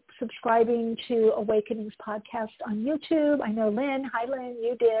consider subscribing to Awakenings Podcast on YouTube. I know Lynn, hi Lynn,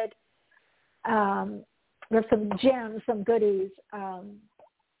 you did. There's some gems, some goodies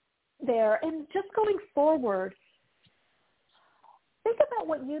there. And just going forward, think about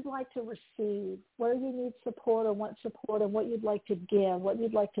what you'd like to receive, where you need support or want support, and what you'd like to give, what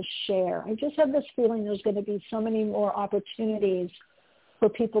you'd like to share. I just have this feeling there's going to be so many more opportunities for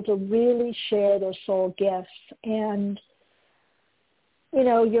people to really share their soul gifts. And, you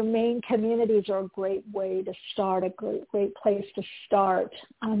know, your main communities are a great way to start, a great place to start.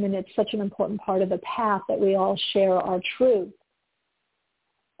 And it's such an important part of the path that we all share our truth.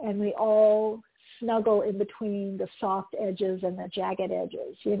 And we all snuggle in between the soft edges and the jagged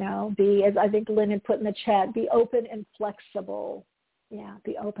edges, you know. Be, as I think Lynn had put in the chat, be open and flexible. Yeah,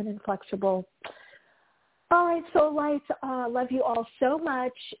 be open and flexible. All right, Soul Lights, love you all so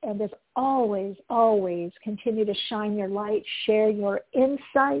much. And as always, always continue to shine your light, share your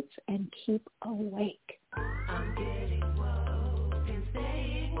insights, and keep awake.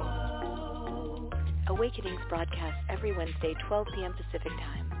 Awakenings broadcasts every Wednesday, 12 p.m. Pacific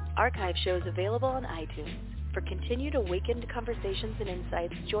Time. Archive shows available on iTunes. For continued awakened conversations and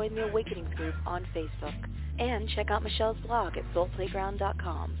insights, join the Awakenings group on Facebook. And check out Michelle's blog at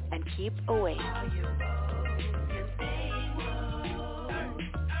soulplayground.com. And keep awake.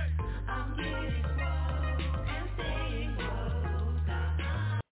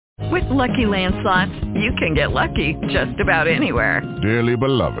 With Lucky Land Slots, you can get lucky just about anywhere. Dearly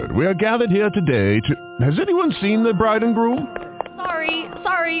beloved, we are gathered here today to... Has anyone seen the bride and groom?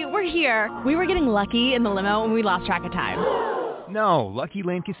 Sorry, we're here. We were getting lucky in the limo and we lost track of time. No, Lucky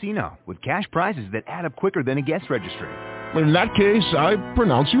Land Casino, with cash prizes that add up quicker than a guest registry. In that case, I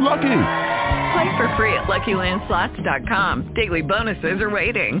pronounce you lucky. Play for free at LuckyLandSlots.com. Daily bonuses are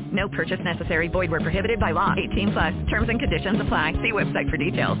waiting. No purchase necessary. Void where prohibited by law. 18+. Terms and conditions apply. See website for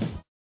details.